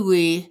 how do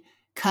we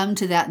come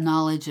to that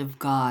knowledge of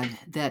God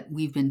that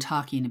we've been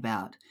talking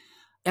about?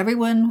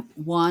 Everyone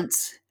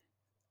wants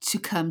to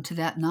come to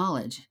that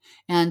knowledge.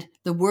 And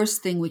the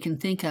worst thing we can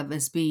think of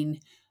is being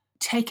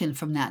taken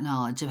from that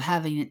knowledge, of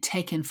having it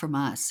taken from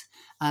us,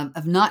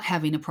 of not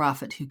having a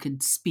prophet who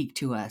could speak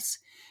to us.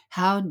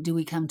 How do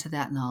we come to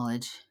that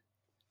knowledge?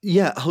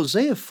 Yeah,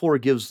 Hosea 4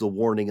 gives the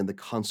warning and the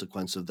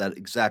consequence of that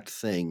exact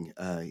thing,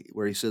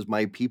 where he says,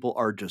 "My people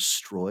are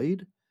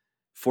destroyed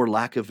for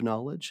lack of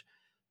knowledge,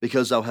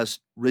 because thou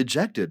hast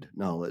rejected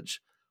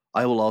knowledge.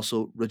 I will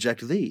also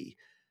reject thee,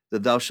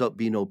 that thou shalt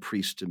be no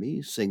priest to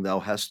me, seeing thou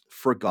hast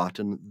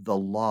forgotten the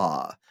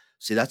law."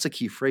 See, that's a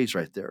key phrase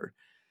right there.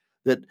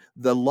 That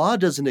the law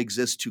doesn't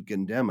exist to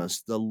condemn us.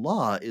 The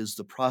law is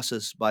the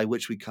process by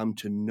which we come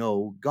to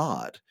know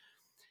God,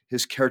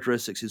 his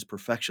characteristics, his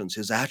perfections,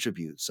 his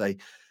attributes.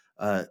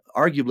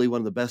 Arguably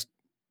one of the best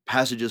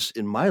passages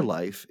in my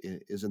life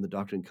is in the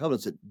Doctrine and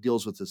Covenants that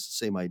deals with this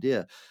same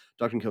idea.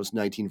 Doctrine and Covenants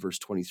 19, verse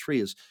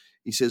 23 is,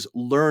 he says,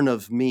 "Learn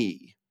of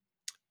me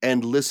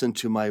and listen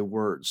to my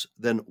words,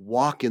 then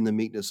walk in the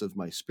meekness of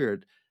my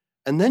spirit,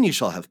 and then you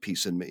shall have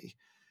peace in me."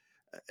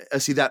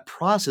 See, that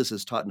process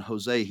is taught in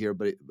Hosea here,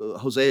 but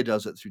Hosea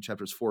does it through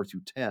chapters 4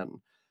 through 10.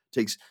 It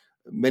takes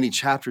many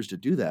chapters to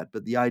do that.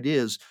 But the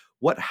idea is,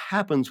 what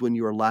happens when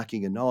you are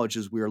lacking in knowledge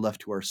is we are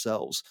left to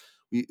ourselves.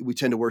 We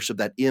tend to worship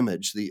that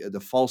image,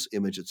 the false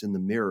image that's in the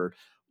mirror.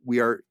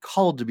 We are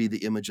called to be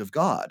the image of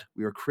God.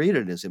 We are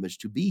created in his image,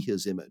 to be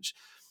his image.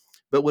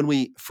 But when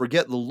we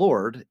forget the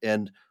Lord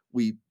and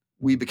we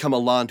become a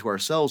law unto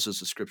ourselves, as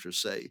the scriptures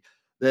say,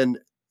 then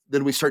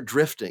we start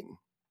drifting.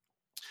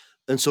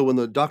 And so when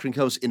the Doctrine and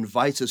Covenants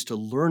invites us to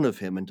learn of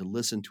him and to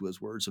listen to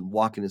his words and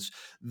walk in his,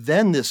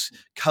 then this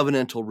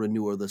covenantal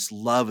renewal, this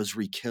love is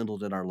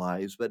rekindled in our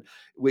lives. But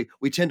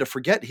we tend to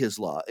forget his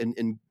law.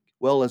 And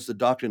well, as the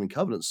Doctrine and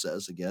Covenants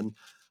says again,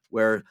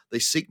 where they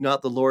seek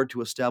not the Lord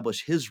to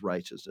establish his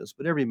righteousness,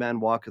 but every man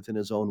walketh in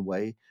his own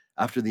way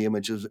after the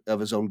image of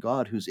his own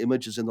God, whose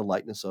image is in the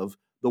likeness of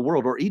the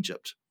world, or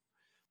Egypt.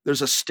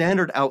 There's a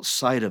standard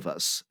outside of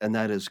us, and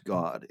that is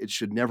God. It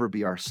should never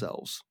be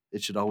ourselves.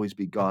 It should always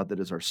be God that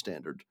is our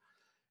standard.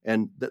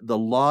 And the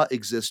law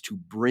exists to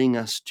bring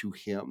us to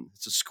him.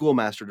 It's a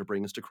schoolmaster to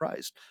bring us to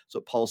Christ. That's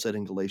what Paul said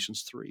in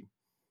Galatians 3.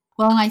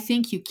 Well, and I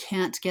think you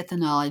can't get the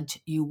knowledge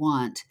you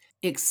want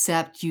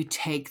except you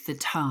take the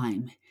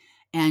time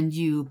and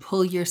you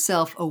pull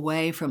yourself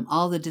away from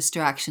all the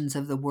distractions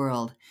of the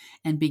world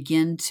and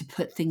begin to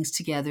put things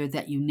together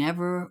that you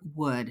never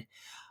would.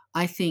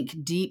 I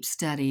think deep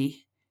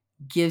study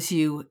gives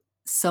you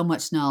so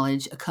much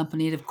knowledge,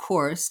 accompanied, of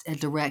course, and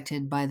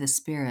directed by the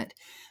Spirit.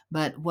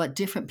 But what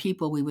different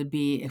people we would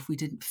be if we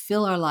didn't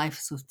fill our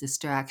lives with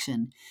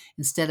distraction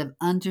instead of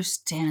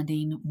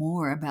understanding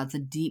more about the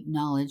deep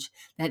knowledge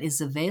that is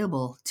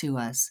available to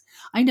us.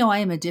 I know I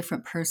am a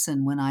different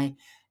person when I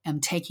am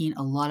taking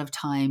a lot of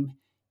time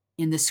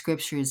in the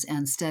scriptures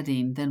and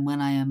studying than when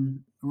I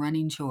am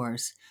running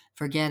chores,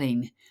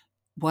 forgetting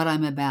what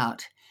I'm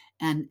about.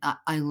 And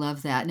I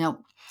love that.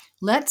 Now,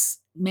 let's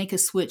make a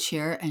switch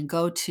here and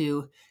go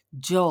to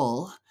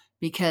Joel,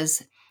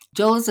 because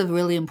Joel is a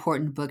really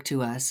important book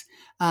to us,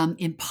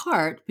 in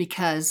part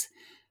because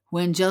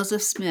when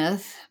Joseph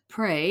Smith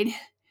prayed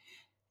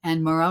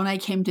and Moroni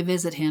came to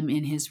visit him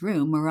in his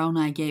room,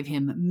 Moroni gave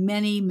him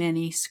many,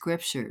 many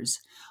scriptures.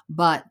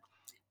 But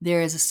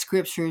there is a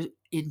scripture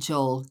in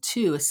Joel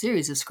 2, a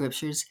series of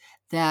scriptures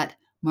that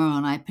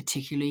Moroni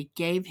particularly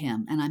gave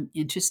him. And I'm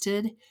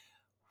interested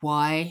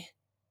why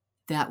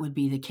that would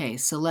be the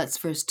case. So let's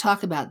first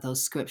talk about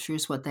those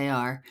scriptures, what they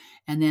are,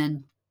 and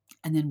then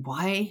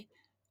why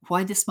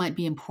this might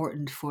be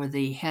important for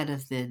the head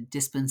of the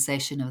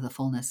dispensation of the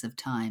fullness of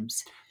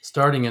times.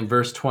 Starting in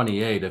verse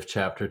 28 of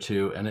chapter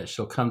 2, "And it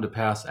shall come to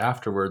pass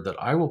afterward that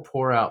I will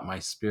pour out my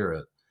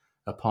spirit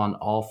upon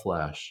all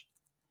flesh,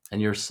 and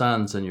your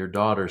sons and your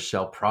daughters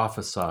shall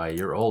prophesy,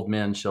 your old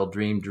men shall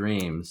dream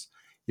dreams,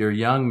 your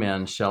young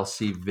men shall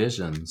see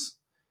visions.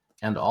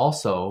 And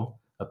also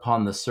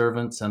upon the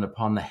servants and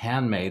upon the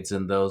handmaids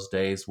in those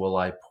days will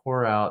I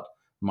pour out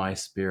my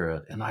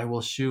spirit, and I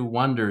will shew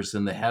wonders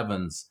in the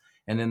heavens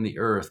and in the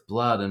earth,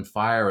 blood and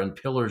fire and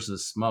pillars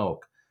of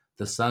smoke.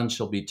 The sun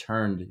shall be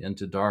turned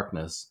into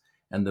darkness,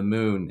 and the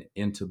moon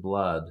into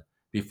blood,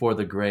 before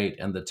the great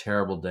and the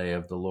terrible day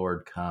of the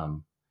Lord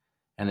come.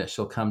 And it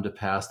shall come to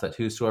pass that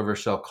whosoever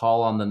shall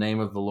call on the name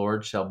of the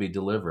Lord shall be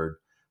delivered.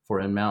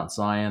 For in Mount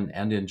Zion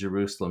and in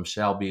Jerusalem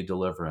shall be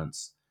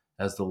deliverance,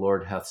 as the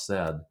Lord hath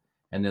said,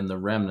 and in the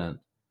remnant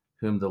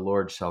whom the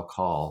Lord shall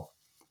call."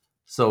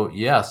 So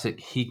yes,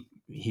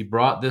 he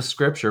brought this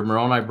scripture.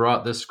 Moroni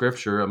brought this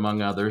scripture,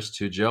 among others,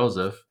 to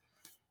Joseph.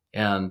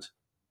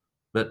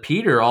 But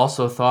Peter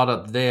also thought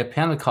of the day of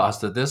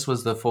Pentecost that this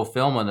was the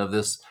fulfillment of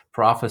this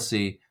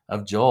prophecy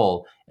of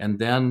Joel. And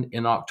then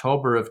in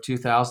October of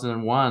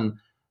 2001,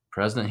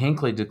 President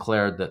Hinckley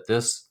declared that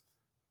this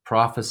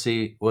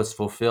prophecy was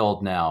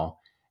fulfilled now.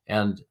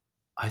 And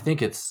I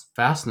think it's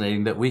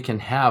fascinating that we can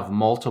have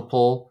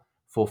multiple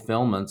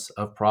fulfillments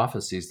of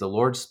prophecies. The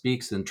Lord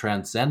speaks in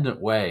transcendent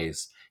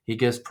ways. He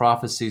gives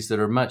prophecies that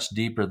are much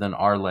deeper than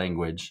our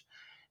language.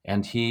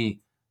 And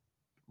he,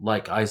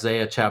 like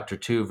Isaiah chapter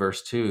 2,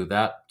 verse 2,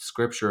 that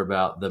scripture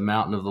about the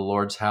mountain of the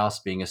Lord's house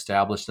being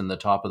established in the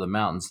top of the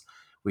mountains,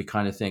 we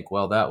kind of think,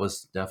 well, that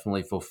was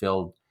definitely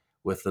fulfilled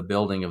with the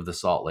building of the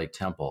Salt Lake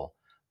Temple.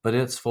 But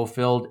it's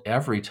fulfilled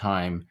every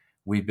time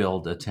we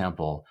build a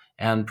temple.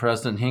 And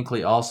President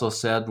Hinckley also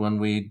said when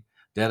we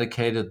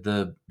dedicated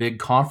the big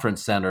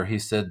conference center, he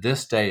said,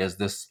 this day is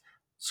this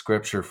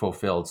scripture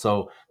fulfilled.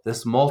 So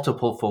this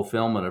multiple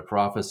fulfillment of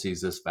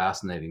prophecies is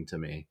fascinating to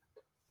me.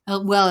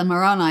 Well, and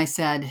Moroni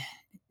said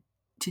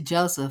to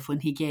Joseph when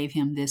he gave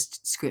him this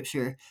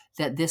scripture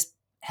that this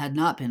had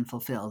not been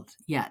fulfilled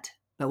yet,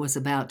 but was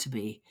about to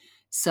be.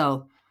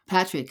 So,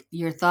 Patrick,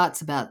 your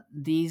thoughts about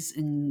these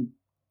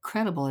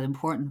incredible and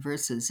important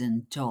verses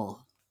in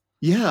Joel?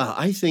 Yeah,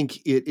 I think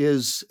it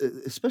is,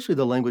 especially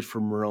the language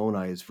from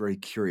Moroni is very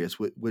curious,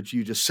 which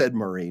you just said,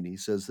 Maureen. He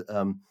says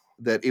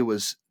that it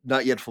was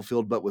not yet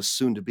fulfilled, but was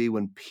soon to be,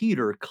 when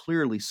Peter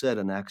clearly said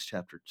in Acts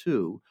chapter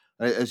 2,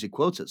 as he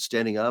quotes it,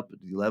 standing up at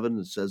 11,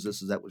 and says,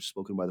 this is that which is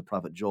spoken by the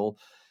prophet Joel.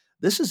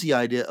 This is the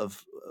idea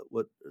of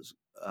what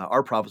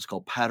our prophets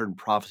call pattern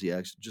prophecy,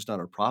 actually, just not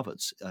our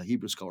prophets.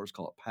 Hebrew scholars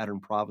call it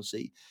pattern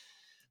prophecy.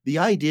 The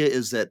idea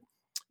is that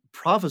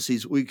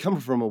prophecies, we come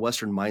from a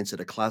Western mindset,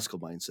 a classical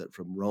mindset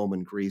from Rome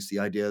and Greece, the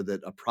idea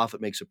that a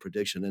prophet makes a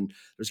prediction and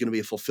there's going to be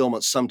a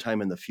fulfillment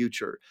sometime in the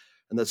future.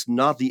 And that's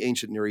not the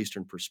ancient Near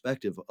Eastern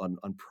perspective on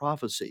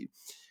prophecy.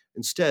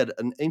 Instead,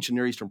 an ancient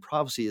Near Eastern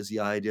prophecy is the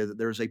idea that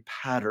there's a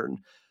pattern,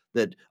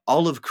 that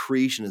all of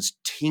creation is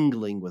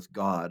tingling with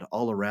God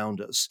all around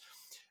us.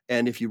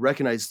 And if you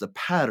recognize the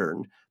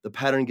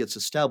pattern gets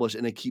established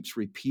and it keeps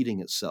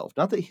repeating itself.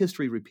 Not that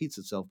history repeats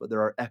itself, but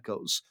there are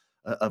echoes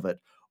of it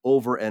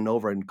over and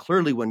over. And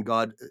clearly, when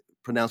God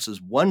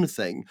pronounces one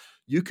thing,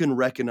 you can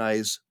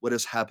recognize what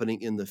is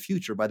happening in the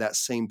future by that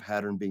same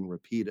pattern being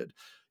repeated.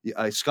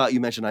 Scott,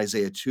 you mentioned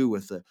Isaiah 2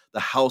 with the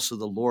house of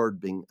the Lord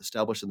being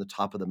established in the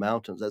top of the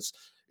mountains.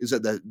 Is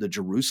that the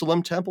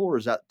Jerusalem temple, or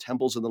is that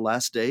temples in the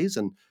last days?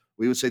 And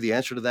we would say the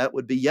answer to that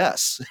would be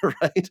yes,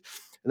 right?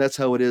 And that's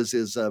how it is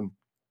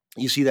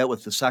you see that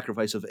with the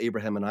sacrifice of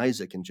Abraham and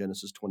Isaac in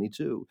Genesis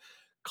 22.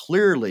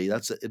 Clearly,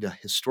 that's a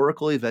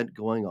historical event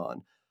going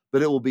on,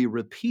 but it will be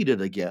repeated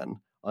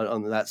again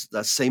on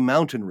that same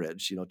mountain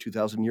ridge,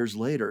 2,000 years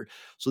later.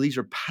 So these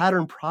are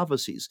pattern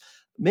prophecies.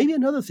 Maybe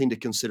another thing to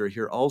consider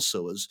here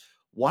also is,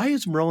 why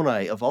is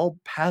Moroni, of all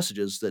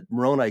passages that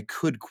Moroni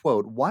could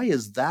quote, why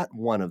is that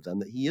one of them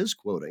that he is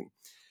quoting?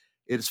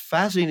 It's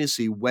fascinating to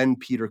see when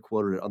Peter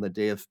quoted it on the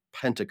day of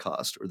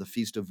Pentecost, or the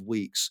Feast of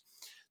Weeks.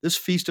 This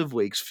Feast of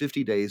Weeks,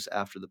 50 days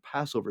after the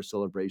Passover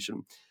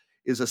celebration,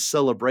 is a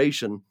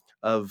celebration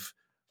of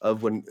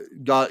when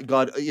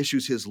God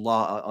issues his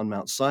law on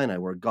Mount Sinai,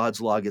 where God's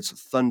law gets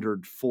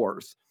thundered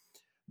forth.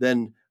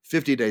 Then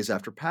 50 days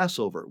after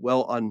Passover,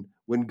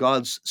 when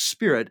God's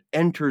Spirit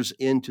enters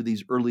into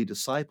these early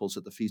disciples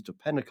at the Feast of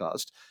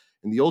Pentecost.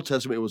 In the Old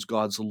Testament, it was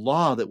God's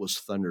law that was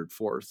thundered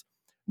forth.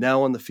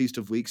 Now on the Feast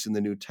of Weeks in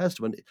the New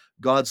Testament,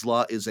 God's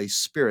law is a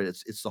spirit.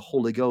 It's the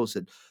Holy Ghost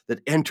that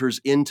enters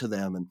into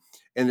them.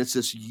 And it's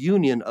this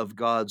union of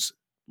God's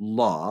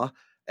law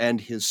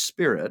and his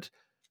spirit.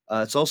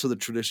 It's also the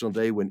traditional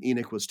day when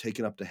Enoch was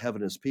taken up to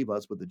heaven as people.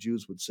 That's what the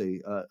Jews would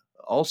say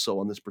also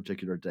on this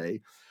particular day.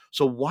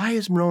 So why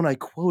is Moroni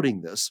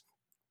quoting this?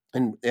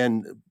 And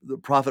the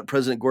prophet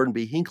President Gordon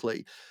B.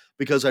 Hinckley,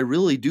 because I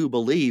really do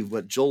believe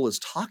what Joel is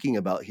talking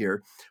about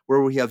here,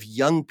 where we have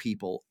young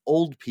people,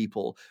 old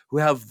people who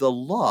have the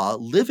law,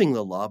 living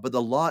the law, but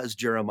the law, as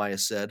Jeremiah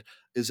said,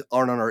 is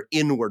on our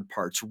inward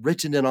parts,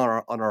 written in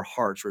on our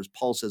hearts, or as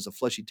Paul says, the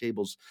fleshy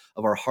tables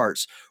of our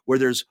hearts, where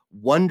there's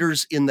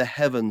wonders in the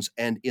heavens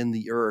and in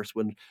the earth.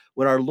 When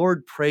our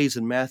Lord prays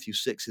in Matthew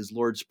 6, his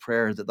Lord's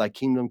prayer, that thy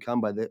kingdom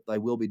come, thy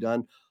will be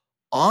done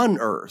on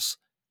earth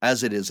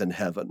as it is in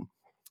heaven.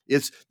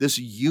 It's this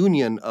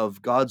union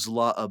of God's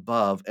law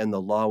above and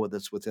the law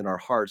that's within our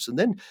hearts. And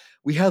then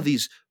we have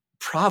these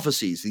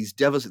prophecies, these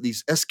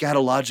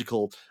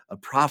eschatological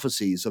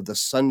prophecies of the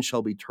sun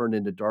shall be turned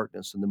into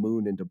darkness and the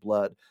moon into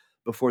blood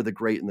before the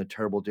great and the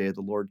terrible day of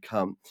the Lord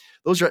come.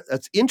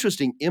 That's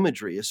interesting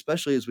imagery,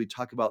 especially as we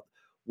talk about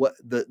what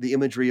the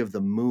imagery of the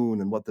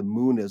moon and what the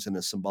moon is in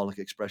a symbolic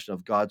expression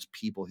of God's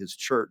people, his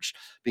church,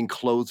 being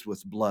clothed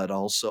with blood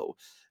also.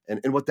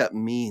 And what that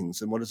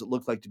means, and what does it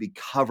look like to be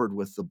covered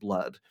with the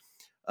blood,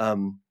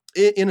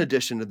 in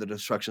addition to the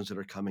destructions that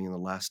are coming in the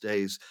last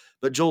days.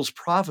 But Joel's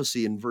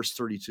prophecy in verse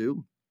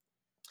 32,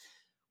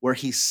 where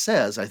he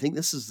says, I think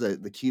this is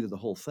the key to the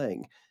whole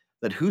thing,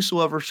 that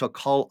whosoever shall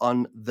call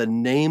on the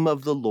name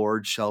of the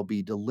Lord shall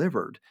be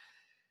delivered.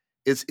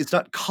 It's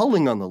not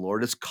calling on the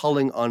Lord, it's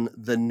calling on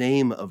the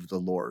name of the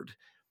Lord.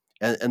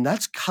 And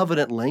that's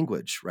covenant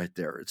language right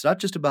there. It's not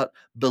just about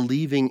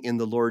believing in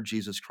the Lord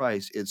Jesus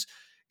Christ.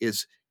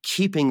 It's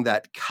keeping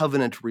that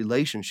covenant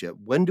relationship.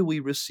 When do we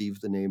receive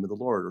the name of the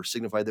Lord or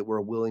signify that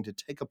we're willing to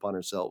take upon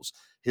ourselves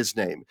his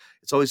name?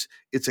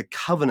 It's a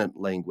covenant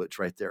language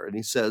right there. And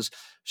he says,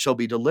 shall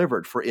be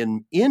delivered, for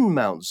in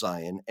Mount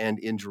Zion and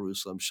in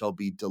Jerusalem shall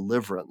be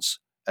deliverance,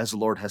 as the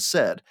Lord has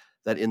said,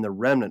 that in the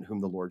remnant whom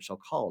the Lord shall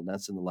call. And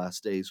that's in the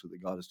last days where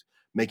God is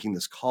making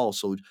this call.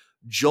 So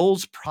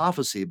Joel's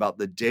prophecy about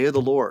the day of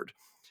the Lord,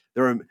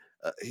 there are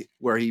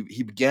where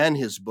he began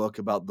his book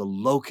about the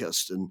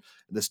locust, and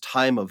this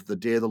time of the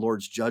day of the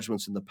Lord's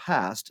judgments in the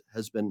past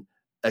has been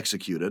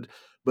executed.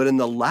 But in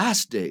the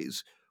last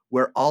days,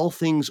 where all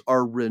things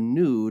are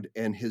renewed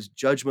and his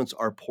judgments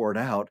are poured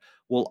out,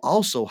 will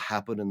also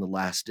happen in the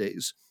last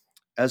days.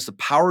 As the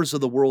powers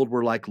of the world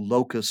were like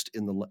locust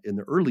in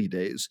the early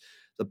days,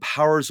 the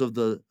powers of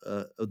the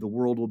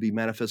world will be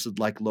manifested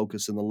like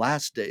locusts in the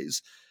last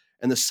days,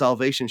 and the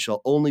salvation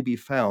shall only be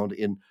found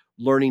in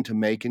learning to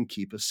make and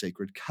keep a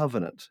sacred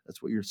covenant.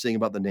 That's what you're seeing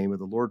about the name of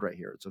the Lord right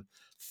here. It's a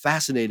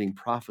fascinating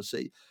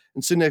prophecy.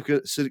 And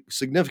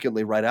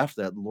significantly, right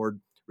after that, the Lord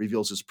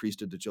reveals his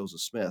priesthood to Joseph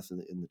Smith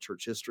in the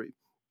church history.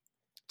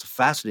 It's a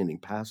fascinating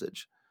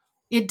passage.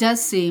 It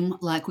does seem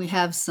like we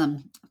have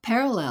some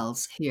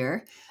parallels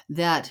here,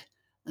 that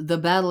the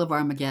Battle of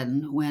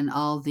Armageddon, when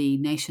all the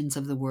nations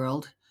of the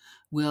world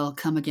will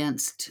come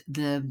against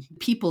the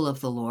people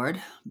of the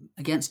Lord,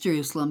 against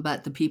Jerusalem,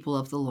 but the people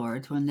of the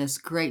Lord, when this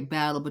great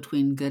battle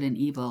between good and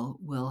evil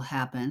will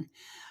happen.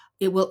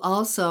 It will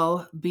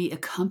also be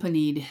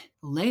accompanied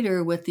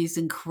later with these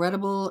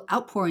incredible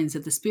outpourings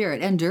of the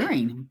Spirit, and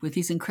during with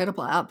these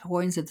incredible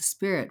outpourings of the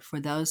Spirit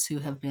for those who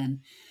have been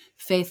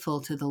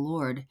faithful to the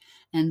Lord.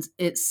 And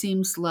it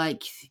seems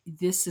like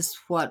this is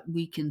what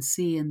we can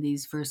see in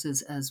these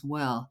verses as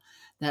well,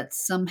 that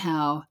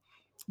somehow,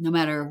 no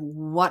matter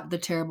what the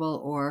terrible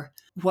or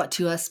what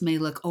to us may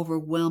look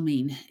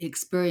overwhelming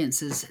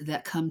experiences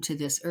that come to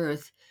this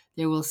earth,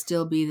 there will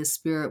still be the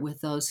Spirit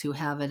with those who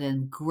have it,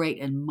 and great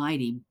and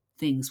mighty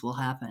things will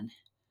happen.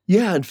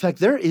 Yeah, in fact,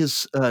 there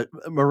is,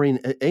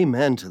 Maureen,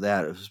 amen to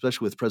that,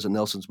 especially with President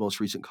Nelson's most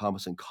recent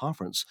comments in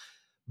conference.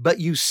 But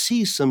you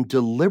see some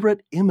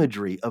deliberate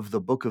imagery of the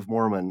Book of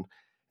Mormon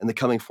and the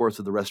coming forth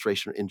of the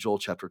restoration in Joel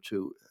chapter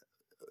 2.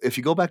 If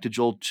you go back to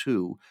Joel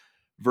 2,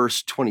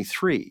 verse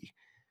 23,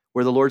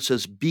 where the Lord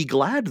says, be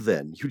glad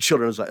then, you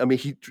children of Zion. I mean,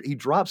 he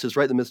drops us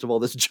right in the midst of all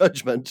this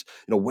judgment.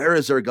 Where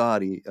is their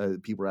God?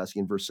 People are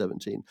asking in verse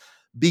 17.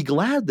 Be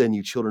glad then,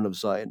 you children of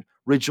Zion.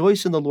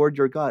 Rejoice in the Lord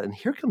your God. And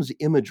here comes the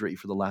imagery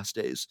for the last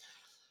days.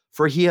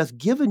 For he hath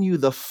given you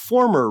the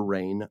former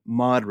rain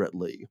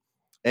moderately,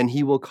 and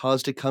he will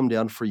cause to come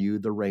down for you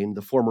the rain,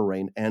 the former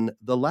rain, and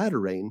the latter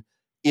rain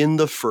in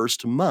the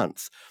first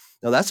month.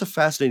 Now, that's a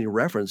fascinating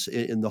reference.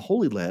 In the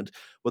Holy Land,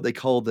 what they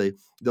call the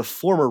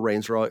former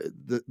rains are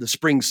the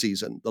spring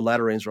season. The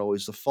latter rains are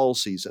always the fall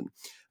season.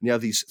 And you have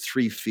these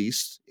three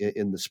feasts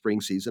in the spring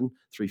season,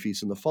 three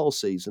feasts in the fall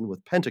season,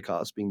 with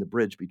Pentecost being the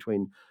bridge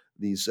between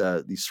these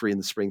three in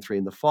the spring, three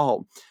in the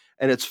fall.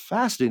 And it's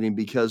fascinating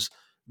because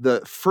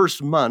the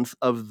first month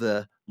of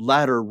the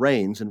latter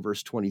rains in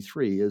verse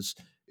 23 is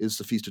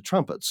the Feast of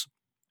Trumpets.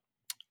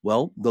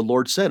 Well, the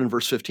Lord said in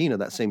verse 15 of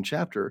that same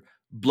chapter,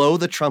 blow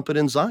the trumpet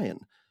in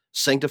Zion,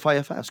 sanctify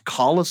a fast,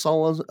 call a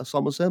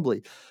solemn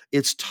assembly.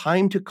 It's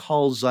time to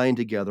call Zion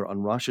together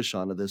on Rosh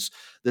Hashanah,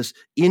 this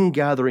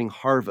ingathering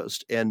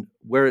harvest. And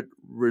where it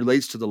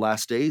relates to the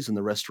last days and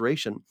the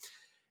restoration,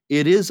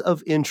 it is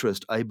of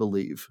interest, I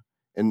believe,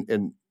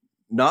 and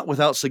not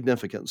without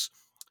significance,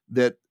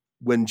 that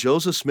when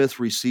Joseph Smith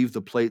received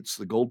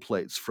the gold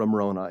plates from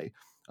Moroni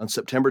on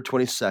September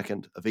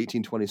 22nd of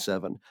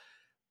 1827,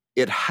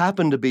 it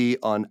happened to be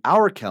on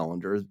our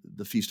calendar,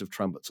 the Feast of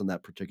Trumpets on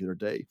that particular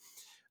day.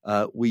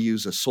 We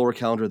use a solar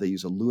calendar, they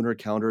use a lunar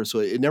calendar, so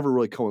it never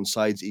really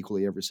coincides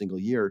equally every single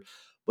year.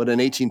 But in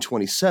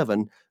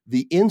 1827,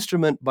 the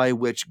instrument by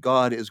which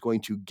God is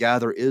going to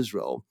gather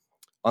Israel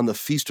on the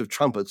Feast of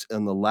Trumpets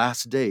in the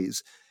last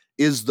days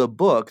is the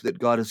book that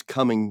God is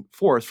coming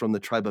forth from the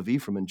tribe of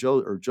Ephraim and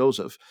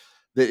Joseph,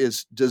 that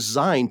is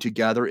designed to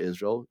gather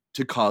Israel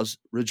to cause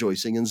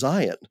rejoicing in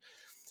Zion.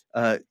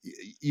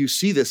 You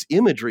see this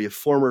imagery of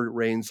former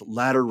rains,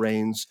 latter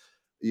rains,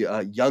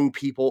 young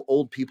people,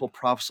 old people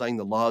prophesying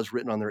the laws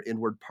written on their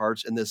inward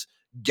parts, and this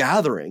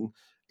gathering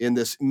in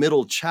this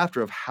middle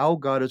chapter of how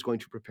God is going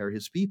to prepare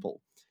his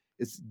people.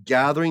 It's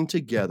gathering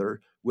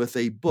together with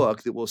a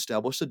book that will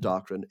establish the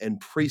doctrine and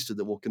priesthood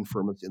that will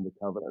confirm it in the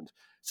covenant.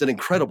 It's an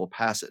incredible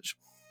passage.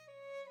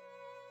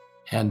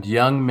 And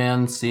young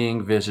men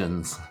seeing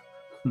visions,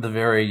 the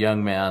very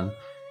young man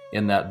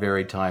in that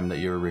very time that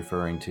you're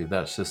referring to.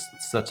 That's just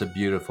such a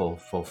beautiful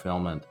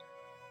fulfillment.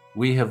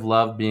 We have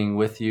loved being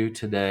with you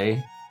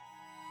today.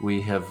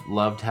 We have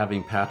loved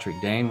having Patrick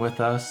Dane with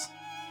us.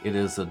 It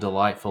is a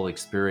delightful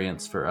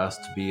experience for us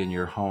to be in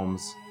your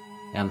homes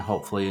and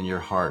hopefully in your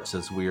hearts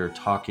as we are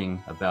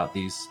talking about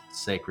these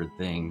sacred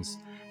things.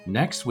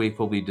 Next week,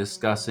 we'll be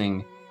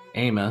discussing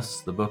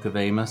Amos, the book of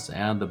Amos,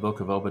 and the book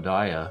of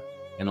Obadiah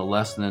in a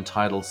lesson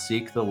entitled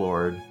Seek the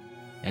Lord,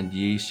 and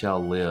Ye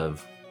Shall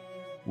Live.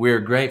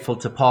 We're grateful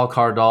to Paul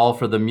Cardall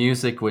for the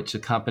music which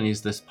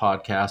accompanies this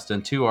podcast,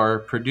 and to our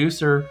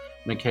producer,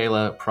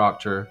 Michaela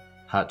Proctor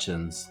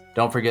Hutchins.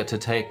 Don't forget to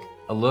take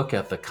a look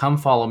at the Come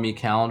Follow Me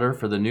calendar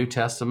for the New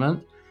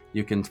Testament.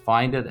 You can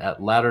find it at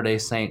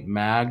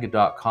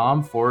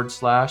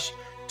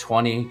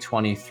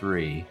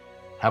latterdaysaintmag.com/2023.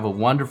 Have a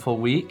wonderful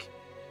week,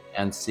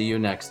 and see you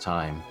next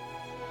time.